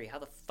salary, how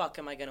the fuck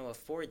am I going to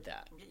afford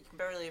that? You can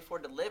barely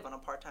afford to live on a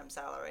part-time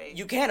salary.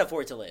 You can't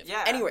afford to live.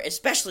 Yeah. Anywhere,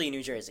 especially in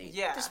New Jersey.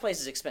 Yeah. This place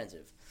is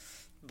expensive.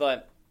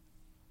 But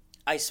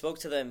I spoke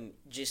to them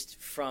just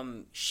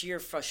from sheer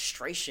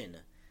frustration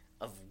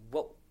of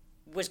what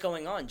was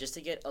going on, just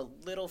to get a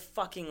little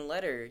fucking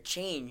letter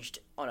changed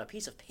on a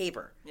piece of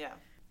paper. Yeah.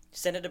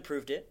 Senate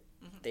approved it.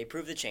 They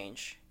approved the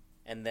change.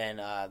 And then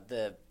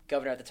the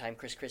governor at the time,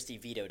 Chris Christie,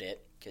 vetoed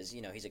it because,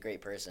 he's a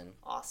great person.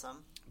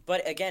 Awesome.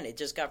 But again, it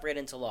just got read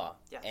into law.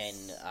 Yes.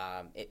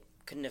 And it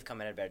couldn't have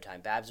come at a better time.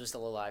 Babs was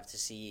still alive to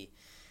see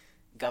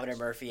Governor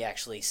Murphy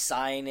actually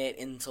sign it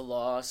into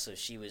law, so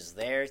she was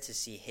there to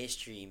see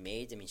history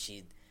made. I mean,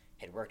 she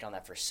had worked on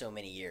that for so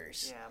many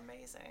years. Yeah,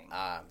 amazing.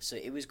 So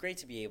it was great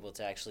to be able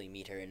to actually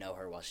meet her and know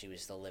her while she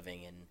was still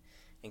living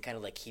and kind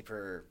of keep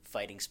her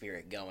fighting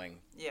spirit going.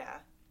 Yeah.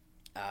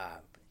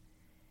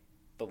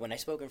 But when I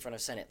spoke in front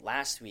of Senate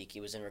last week,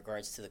 it was in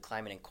regards to the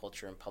climate and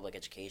culture in public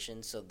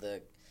education. So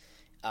the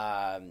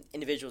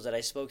individuals that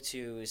I spoke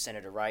to,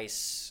 Senator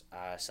Rice,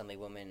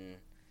 Assemblywoman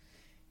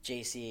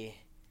Jaycee,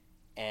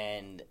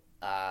 and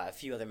a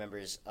few other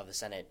members of the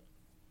Senate,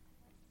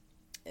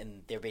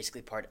 and they're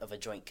basically part of a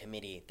joint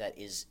committee that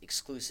is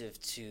exclusive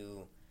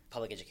to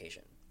public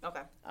education.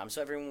 Okay. So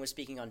everyone was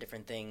speaking on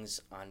different things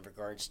on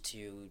regards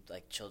to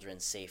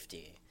children's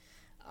safety.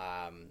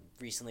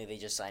 Recently, they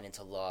just signed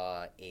into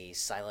law a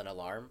silent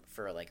alarm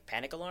for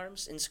panic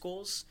alarms in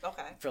schools.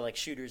 Okay. For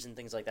shooters and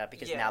things like that,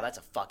 because now that's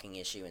a fucking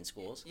issue in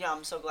schools. Yeah,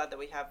 I'm so glad that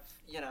we have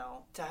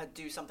to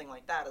do something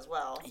like that as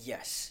well.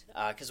 Yes,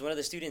 because one of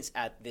the students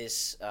at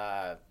this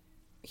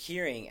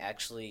hearing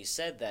actually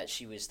said that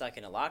she was stuck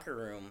in a locker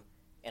room,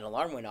 an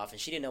alarm went off,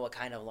 and she didn't know what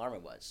kind of alarm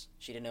it was.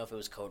 She didn't know if it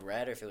was code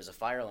red or if it was a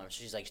fire alarm.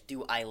 So she's like,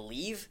 do I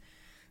leave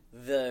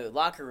the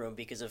locker room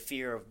because of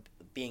fear of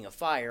being a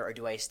fire, or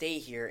do I stay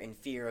here in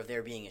fear of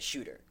there being a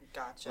shooter?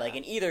 Gotcha. Like,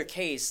 in either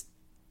case,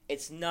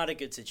 it's not a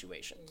good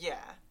situation. Yeah.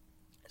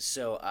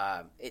 So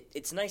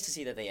it's nice to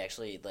see that they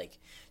actually, like,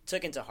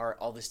 took into heart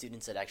all the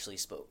students that actually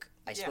spoke.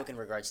 I spoke in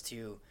regards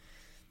to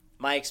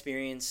my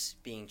experience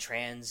being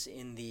trans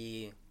in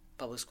the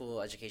public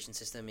school education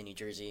system in New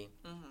Jersey,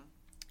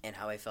 and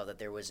how I felt that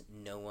there was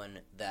no one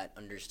that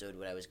understood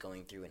what I was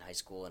going through in high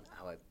school, and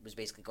how I was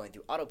basically going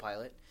through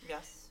autopilot.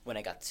 Yes. When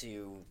I got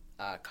to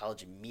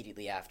college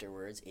immediately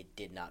afterwards, it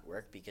did not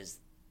work, because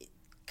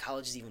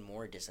college is even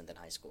more distant than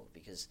high school,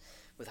 because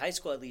with high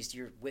school, at least,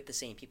 you're with the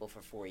same people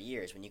for 4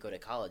 years. When you go to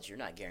college, you're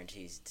not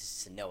guaranteed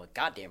to know a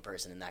goddamn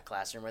person in that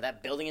classroom or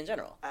that building in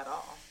general. At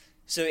all.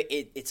 So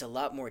it's a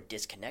lot more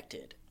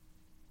disconnected.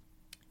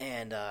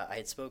 And I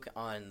had spoke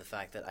on the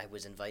fact that I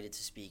was invited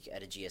to speak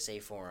at a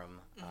GSA forum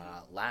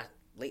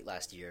late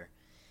last year.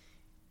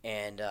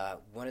 And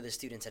one of the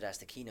students had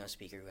asked the keynote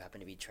speaker, who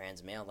happened to be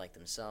trans male like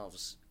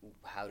themselves,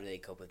 how do they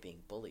cope with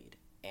being bullied?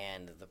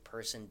 And the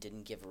person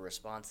didn't give a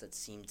response that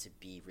seemed to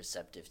be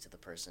receptive to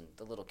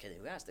the little kid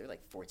who asked. They were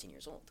like 14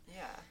 years old.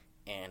 Yeah.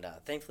 And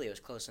thankfully it was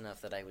close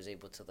enough that I was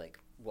able to, like,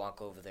 walk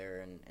over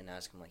there and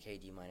ask him, like, hey,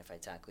 do you mind if I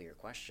tackle your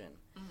question?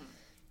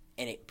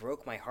 And it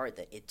broke my heart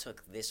that it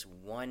took this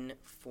one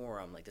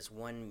forum, like this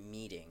one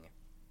meeting,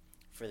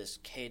 for this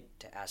kid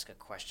to ask a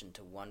question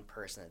to one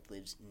person that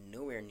lives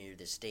nowhere near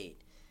the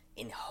state,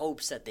 in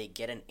hopes that they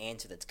get an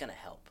answer that's going to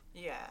help.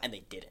 Yeah. And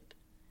they didn't.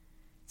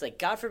 It's like,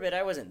 God forbid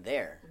I wasn't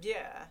there.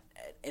 Yeah.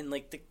 And,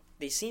 like,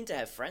 they seemed to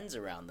have friends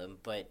around them,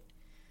 but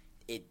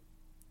it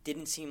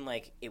didn't seem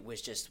like it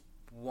was just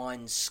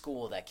one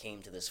school that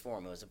came to this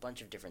forum. It was a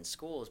bunch of different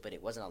schools, but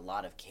it wasn't a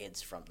lot of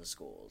kids from the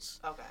schools.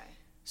 Okay.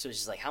 So it's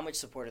just like, how much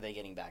support are they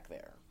getting back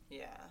there?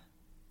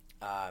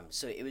 Yeah.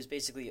 So it was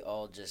basically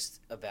all just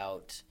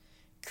about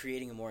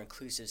creating a more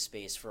inclusive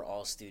space for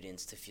all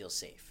students to feel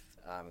safe.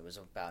 It was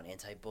about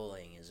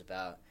anti-bullying. It was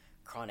about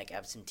chronic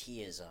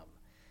absenteeism.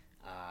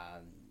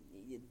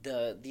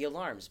 The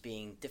alarms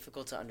being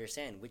difficult to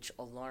understand which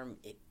alarm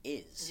it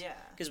is. Yeah.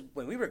 Because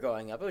when we were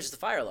growing up, it was just a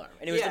fire alarm.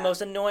 And it was the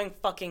most annoying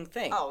fucking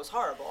thing. Oh, it was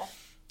horrible.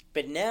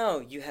 But now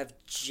you have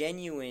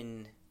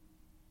genuine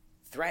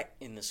threat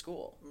in the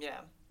school. Yeah.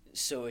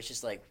 So it's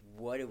just like,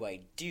 what do I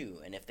do?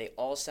 And if they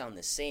all sound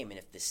the same, and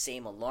if the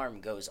same alarm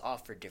goes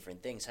off for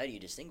different things, how do you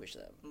distinguish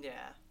them?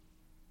 Yeah.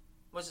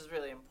 Which is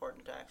really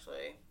important,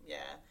 actually. Yeah.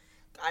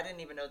 I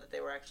didn't even know that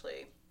they were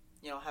actually,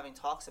 having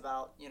talks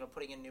about,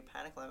 putting in new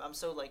panic alarm. I'm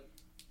so, like,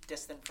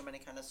 distant from any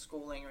kind of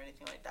schooling or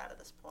anything like that at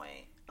this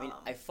point. I mean,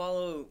 I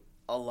follow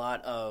a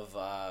lot of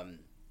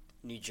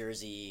New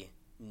Jersey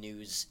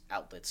news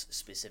outlets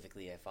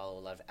specifically. I follow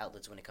a lot of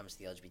outlets when it comes to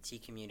the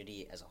LGBT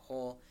community as a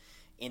whole,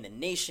 in the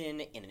nation,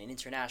 in an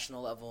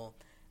international level.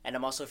 And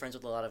I'm also friends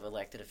with a lot of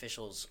elected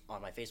officials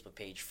on my Facebook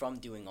page from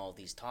doing all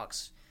these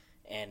talks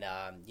and,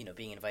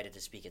 being invited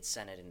to speak at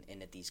Senate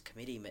and at these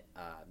committee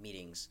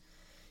meetings.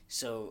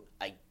 So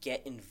I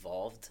get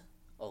involved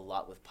a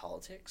lot with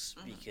politics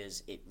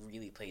because it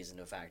really plays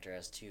into a factor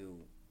as to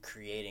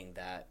creating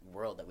that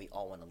world that we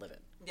all want to live in.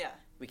 Yeah.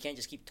 We can't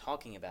just keep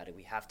talking about it.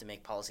 We have to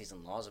make policies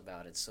and laws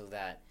about it so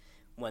that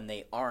when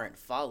they aren't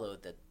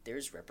followed, that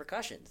there's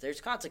repercussions. There's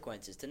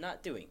consequences to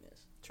not doing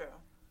this. True.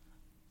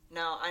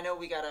 Now, I know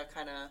we gotta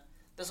kind of...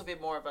 This will be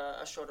more of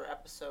a shorter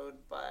episode,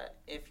 but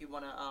if you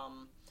want to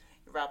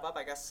wrap up,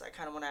 I guess I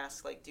kind of want to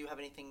ask, like, do you have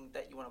anything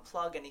that you want to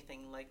plug?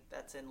 Anything, like,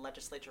 that's in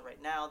legislature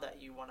right now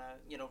that you want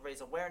to,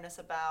 raise awareness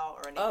about?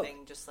 Or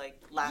anything, just,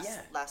 like,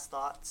 last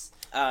thoughts?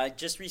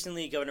 Just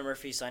recently, Governor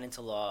Murphy signed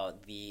into law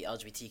the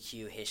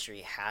LGBTQ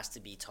history has to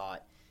be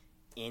taught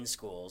in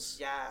schools.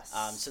 Yes.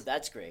 So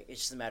that's great.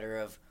 It's just a matter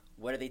of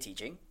what are they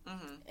teaching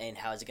and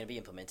how is it going to be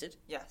implemented.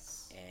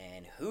 Yes.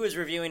 And who is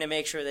reviewing to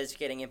make sure that it's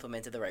getting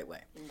implemented the right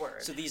way.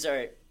 Word. So these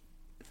are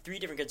 3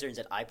 different concerns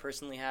that I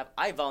personally have.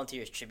 I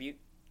volunteer as tribute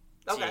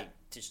to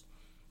just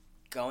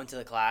go into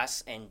the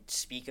class and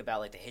speak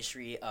about, like, the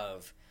history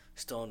of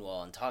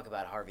Stonewall and talk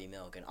about Harvey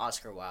Milk and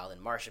Oscar Wilde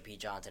and Marsha P.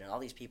 Johnson and all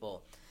these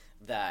people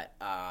that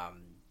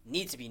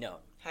need to be known.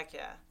 Heck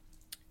yeah.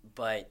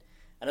 But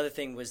another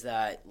thing was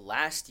that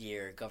last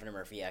year, Governor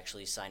Murphy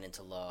actually signed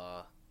into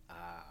law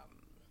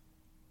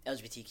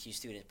LGBTQ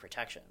student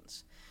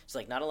protections. So,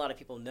 like, not a lot of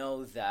people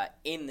know that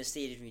in the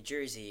state of New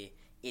Jersey,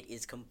 it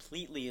is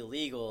completely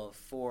illegal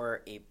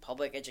for a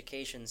public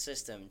education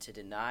system to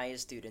deny a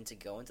student to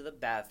go into the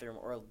bathroom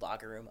or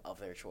locker room of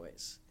their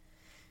choice.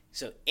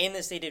 So in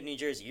the state of New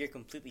Jersey, you're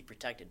completely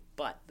protected.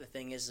 But the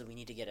thing is that we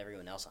need to get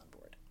everyone else on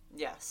board.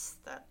 Yes,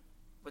 that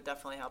would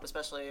definitely help.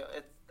 Especially,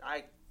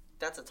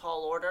 that's a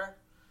tall order.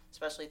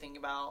 Especially thinking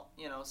about,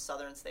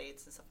 southern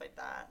states and stuff like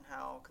that and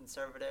how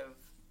conservative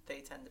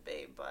they tend to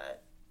be.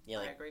 But yeah,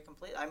 I agree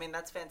completely. I mean,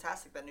 that's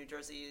fantastic that New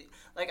Jersey...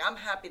 Like, I'm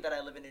happy that I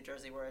live in New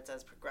Jersey where it's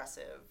as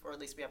progressive, or at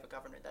least we have a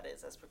governor that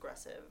is as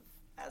progressive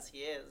as he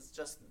is.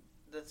 Just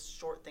the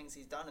short things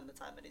he's done in the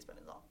time that he's been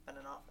in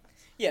office.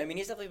 Yeah, I mean,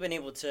 he's definitely been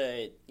able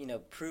to,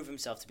 prove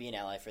himself to be an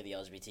ally for the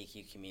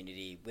LGBTQ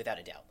community without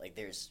a doubt. Like,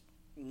 there's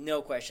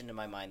no question in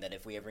my mind that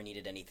if we ever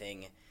needed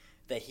anything,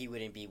 that he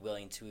wouldn't be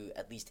willing to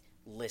at least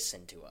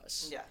listen to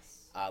us. Yes.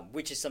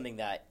 Which is something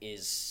that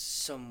is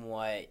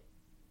somewhat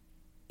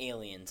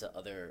alien to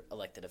other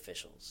elected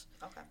officials.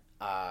 Okay.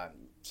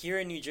 Here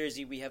in New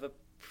Jersey, we have a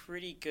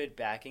pretty good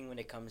backing when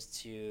it comes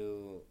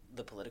to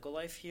the political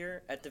life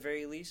here, at the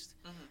very least.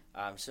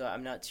 Mm-hmm. So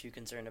I'm not too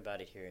concerned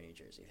about it here in New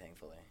Jersey,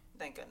 thankfully.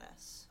 Thank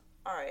goodness.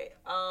 All right.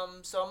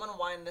 So I'm going to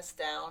wind this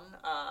down.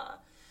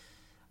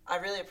 I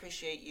really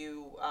appreciate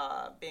you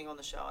being on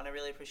the show, and I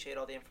really appreciate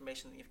all the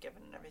information that you've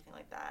given and everything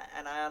like that.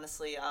 And I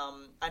honestly,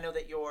 I know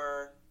that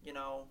you're,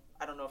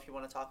 I don't know if you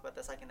want to talk about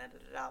this. I can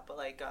edit it out. But,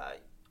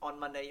 on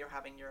Monday, you're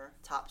having your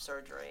top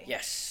surgery.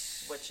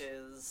 Yes. Which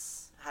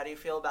is, how do you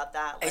feel about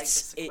that?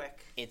 It's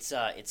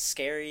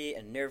scary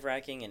and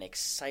nerve-wracking and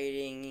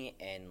exciting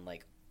and,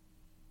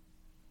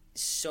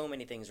 so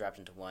many things wrapped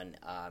into one.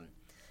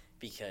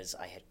 Because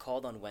I had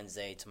called on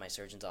Wednesday to my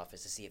surgeon's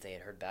office to see if they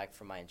had heard back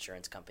from my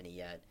insurance company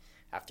yet.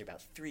 After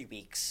about 3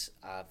 weeks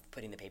of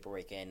putting the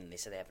paperwork in, and they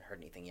said they haven't heard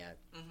anything yet.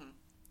 Mm-hmm.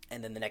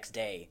 And then the next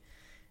day,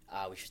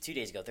 which was 2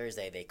 days ago,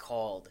 Thursday, they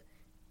called,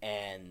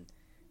 and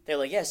they're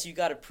like, yes, you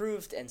got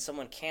approved, and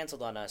someone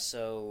canceled on us,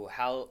 so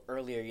how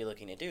early are you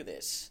looking to do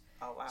this?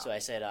 Oh, wow. So I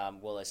said,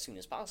 well, as soon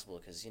as possible,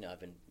 because, I've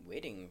been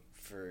waiting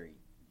for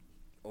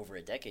over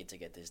a decade to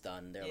get this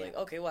done. They're like,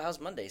 okay, well,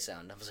 how's Monday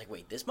sound? I was like,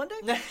 wait, this Monday?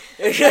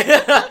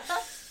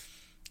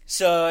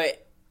 So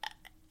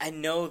I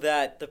know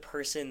that the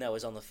person that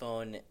was on the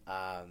phone,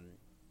 I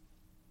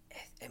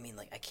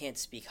can't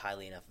speak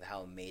highly enough of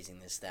how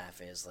amazing this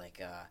staff is.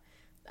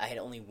 I had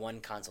only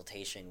one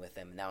consultation with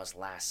them, and that was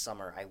last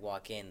summer. I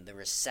walk in, the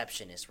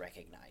receptionist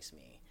recognized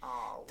me. Oh,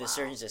 wow. The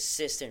surgeon's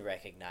assistant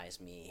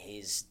recognized me.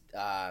 His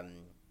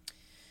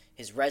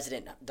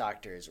resident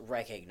doctors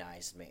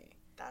recognized me.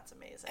 That's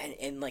amazing.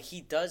 And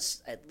he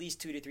does at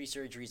least 2 to 3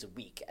 surgeries a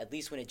week, at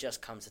least when it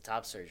just comes to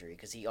top surgery,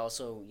 because he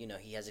also,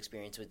 he has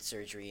experience with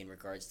surgery in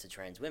regards to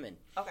trans women.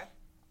 Okay.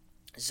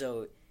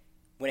 So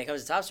when it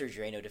comes to top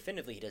surgery, I know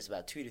definitively he does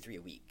about 2 to 3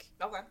 a week.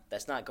 Okay.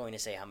 That's not going to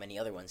say how many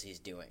other ones he's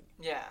doing.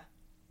 Yeah.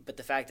 But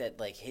the fact that,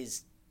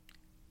 his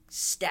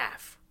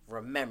staff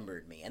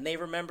remembered me, and they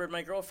remembered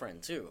my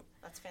girlfriend, too.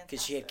 That's fantastic.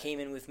 Because she had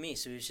came in with me,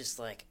 so it was just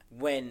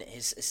when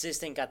his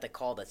assistant got the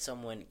call that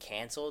someone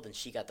canceled, and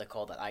she got the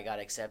call that I got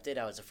accepted,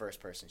 I was the first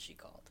person she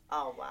called.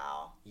 Oh,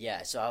 wow.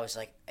 Yeah, so I was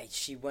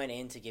she went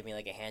in to give me,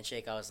 a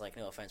handshake. I was like,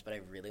 no offense, but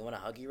I really want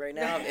to hug you right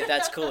now, if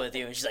that's cool with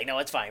you. And she's like, no,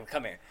 it's fine,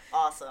 come here.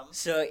 Awesome.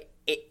 So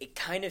it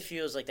kind of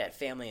feels like that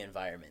family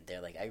environment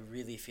there. I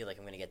really feel like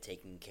I'm going to get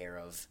taken care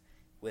of.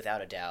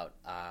 Without a doubt.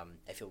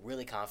 I feel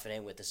really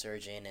confident with the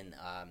surgeon and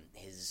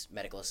his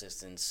medical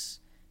assistant's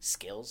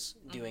skills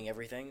doing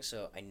everything.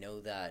 So I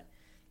know that,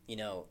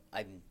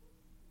 I'm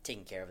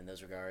taken care of in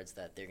those regards,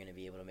 that they're going to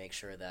be able to make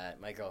sure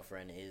that my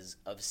girlfriend is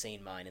of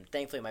sane mind. And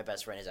thankfully, my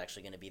best friend is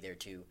actually going to be there,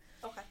 too,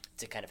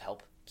 to kind of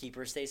help keep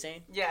her stay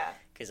sane. Yeah.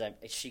 Because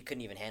she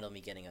couldn't even handle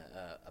me getting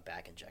a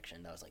back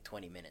injection. That was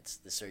 20 minutes.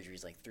 The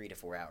surgery's 3 to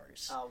 4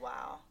 hours. Oh,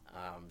 wow.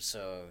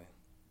 So...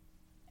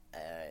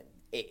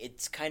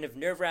 It's kind of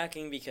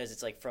nerve-wracking because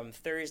it's from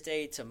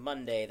Thursday to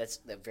Monday. That's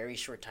a very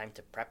short time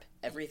to prep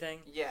everything.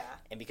 Yeah.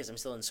 And because I'm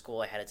still in school,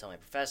 I had to tell my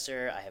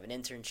professor. I have an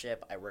internship.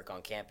 I work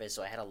on campus,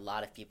 so I had a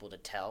lot of people to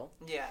tell.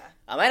 Yeah.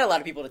 I had a lot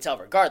of people to tell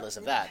regardless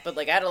of that. But,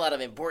 I had a lot of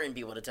important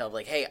people to tell.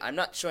 Hey, I'm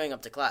not showing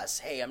up to class.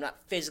 Hey, I'm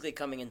not physically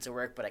coming into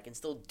work, but I can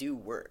still do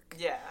work.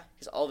 Yeah.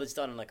 Because all of it's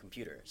done on a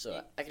computer,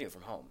 so I can do it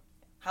from home.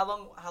 How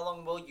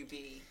long will you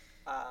be...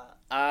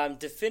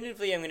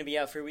 Definitively, I'm going to be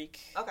out for a week.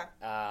 Okay.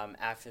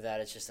 After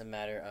that, it's just a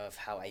matter of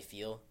how I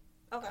feel.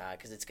 Okay.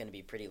 Because it's going to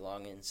be pretty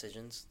long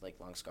incisions,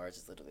 long scars.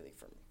 It's literally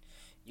from,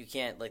 you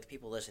can't, the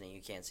people listening,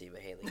 you can't see,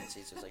 but Haley can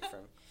see. So it's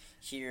from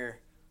here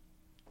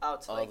all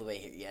the way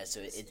here. Yeah,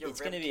 so it's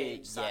going to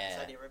be,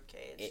 your rib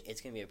cage.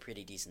 It's going to be a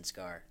pretty decent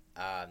scar.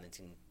 It's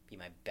going to be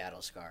my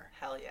battle scar.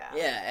 Hell yeah.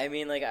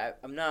 Yeah,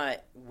 I'm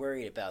not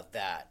worried about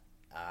that.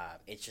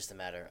 It's just a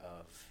matter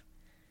of,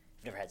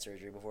 I've never had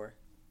surgery before.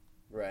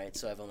 Right,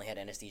 so I've only had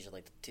anesthesia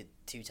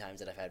two times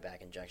that I've had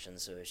back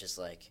injections, so it's just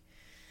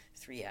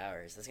 3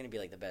 hours. That's going to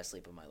be the best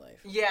sleep of my life.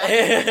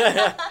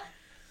 Yeah.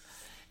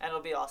 And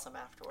it'll be awesome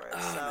afterwards.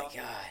 Oh, my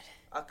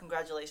God.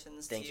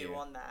 Congratulations to you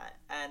on that.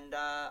 And,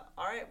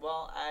 all right,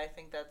 well, I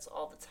think that's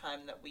all the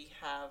time that we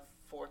have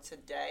for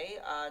today.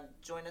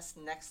 Join us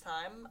next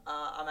time.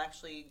 I'm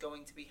actually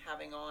going to be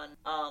having on,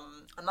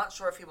 I'm not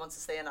sure if he wants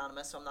to stay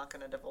anonymous, so I'm not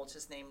going to divulge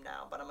his name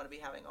now, but I'm going to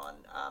be having on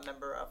a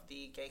member of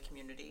the gay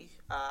community.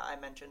 I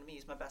mentioned him.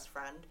 He's my best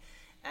friend,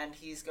 and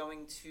he's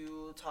going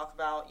to talk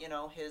about,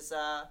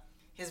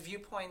 his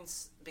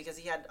viewpoints, because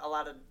he had a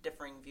lot of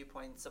differing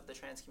viewpoints of the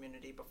trans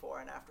community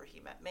before and after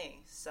he met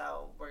me.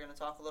 So we're going to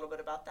talk a little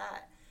bit about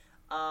that.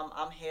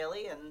 I'm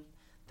Haley, and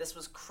this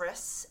was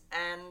Chris,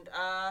 and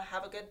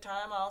have a good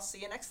time. I'll see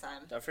you next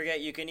time. Don't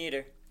forget, you can eat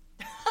her.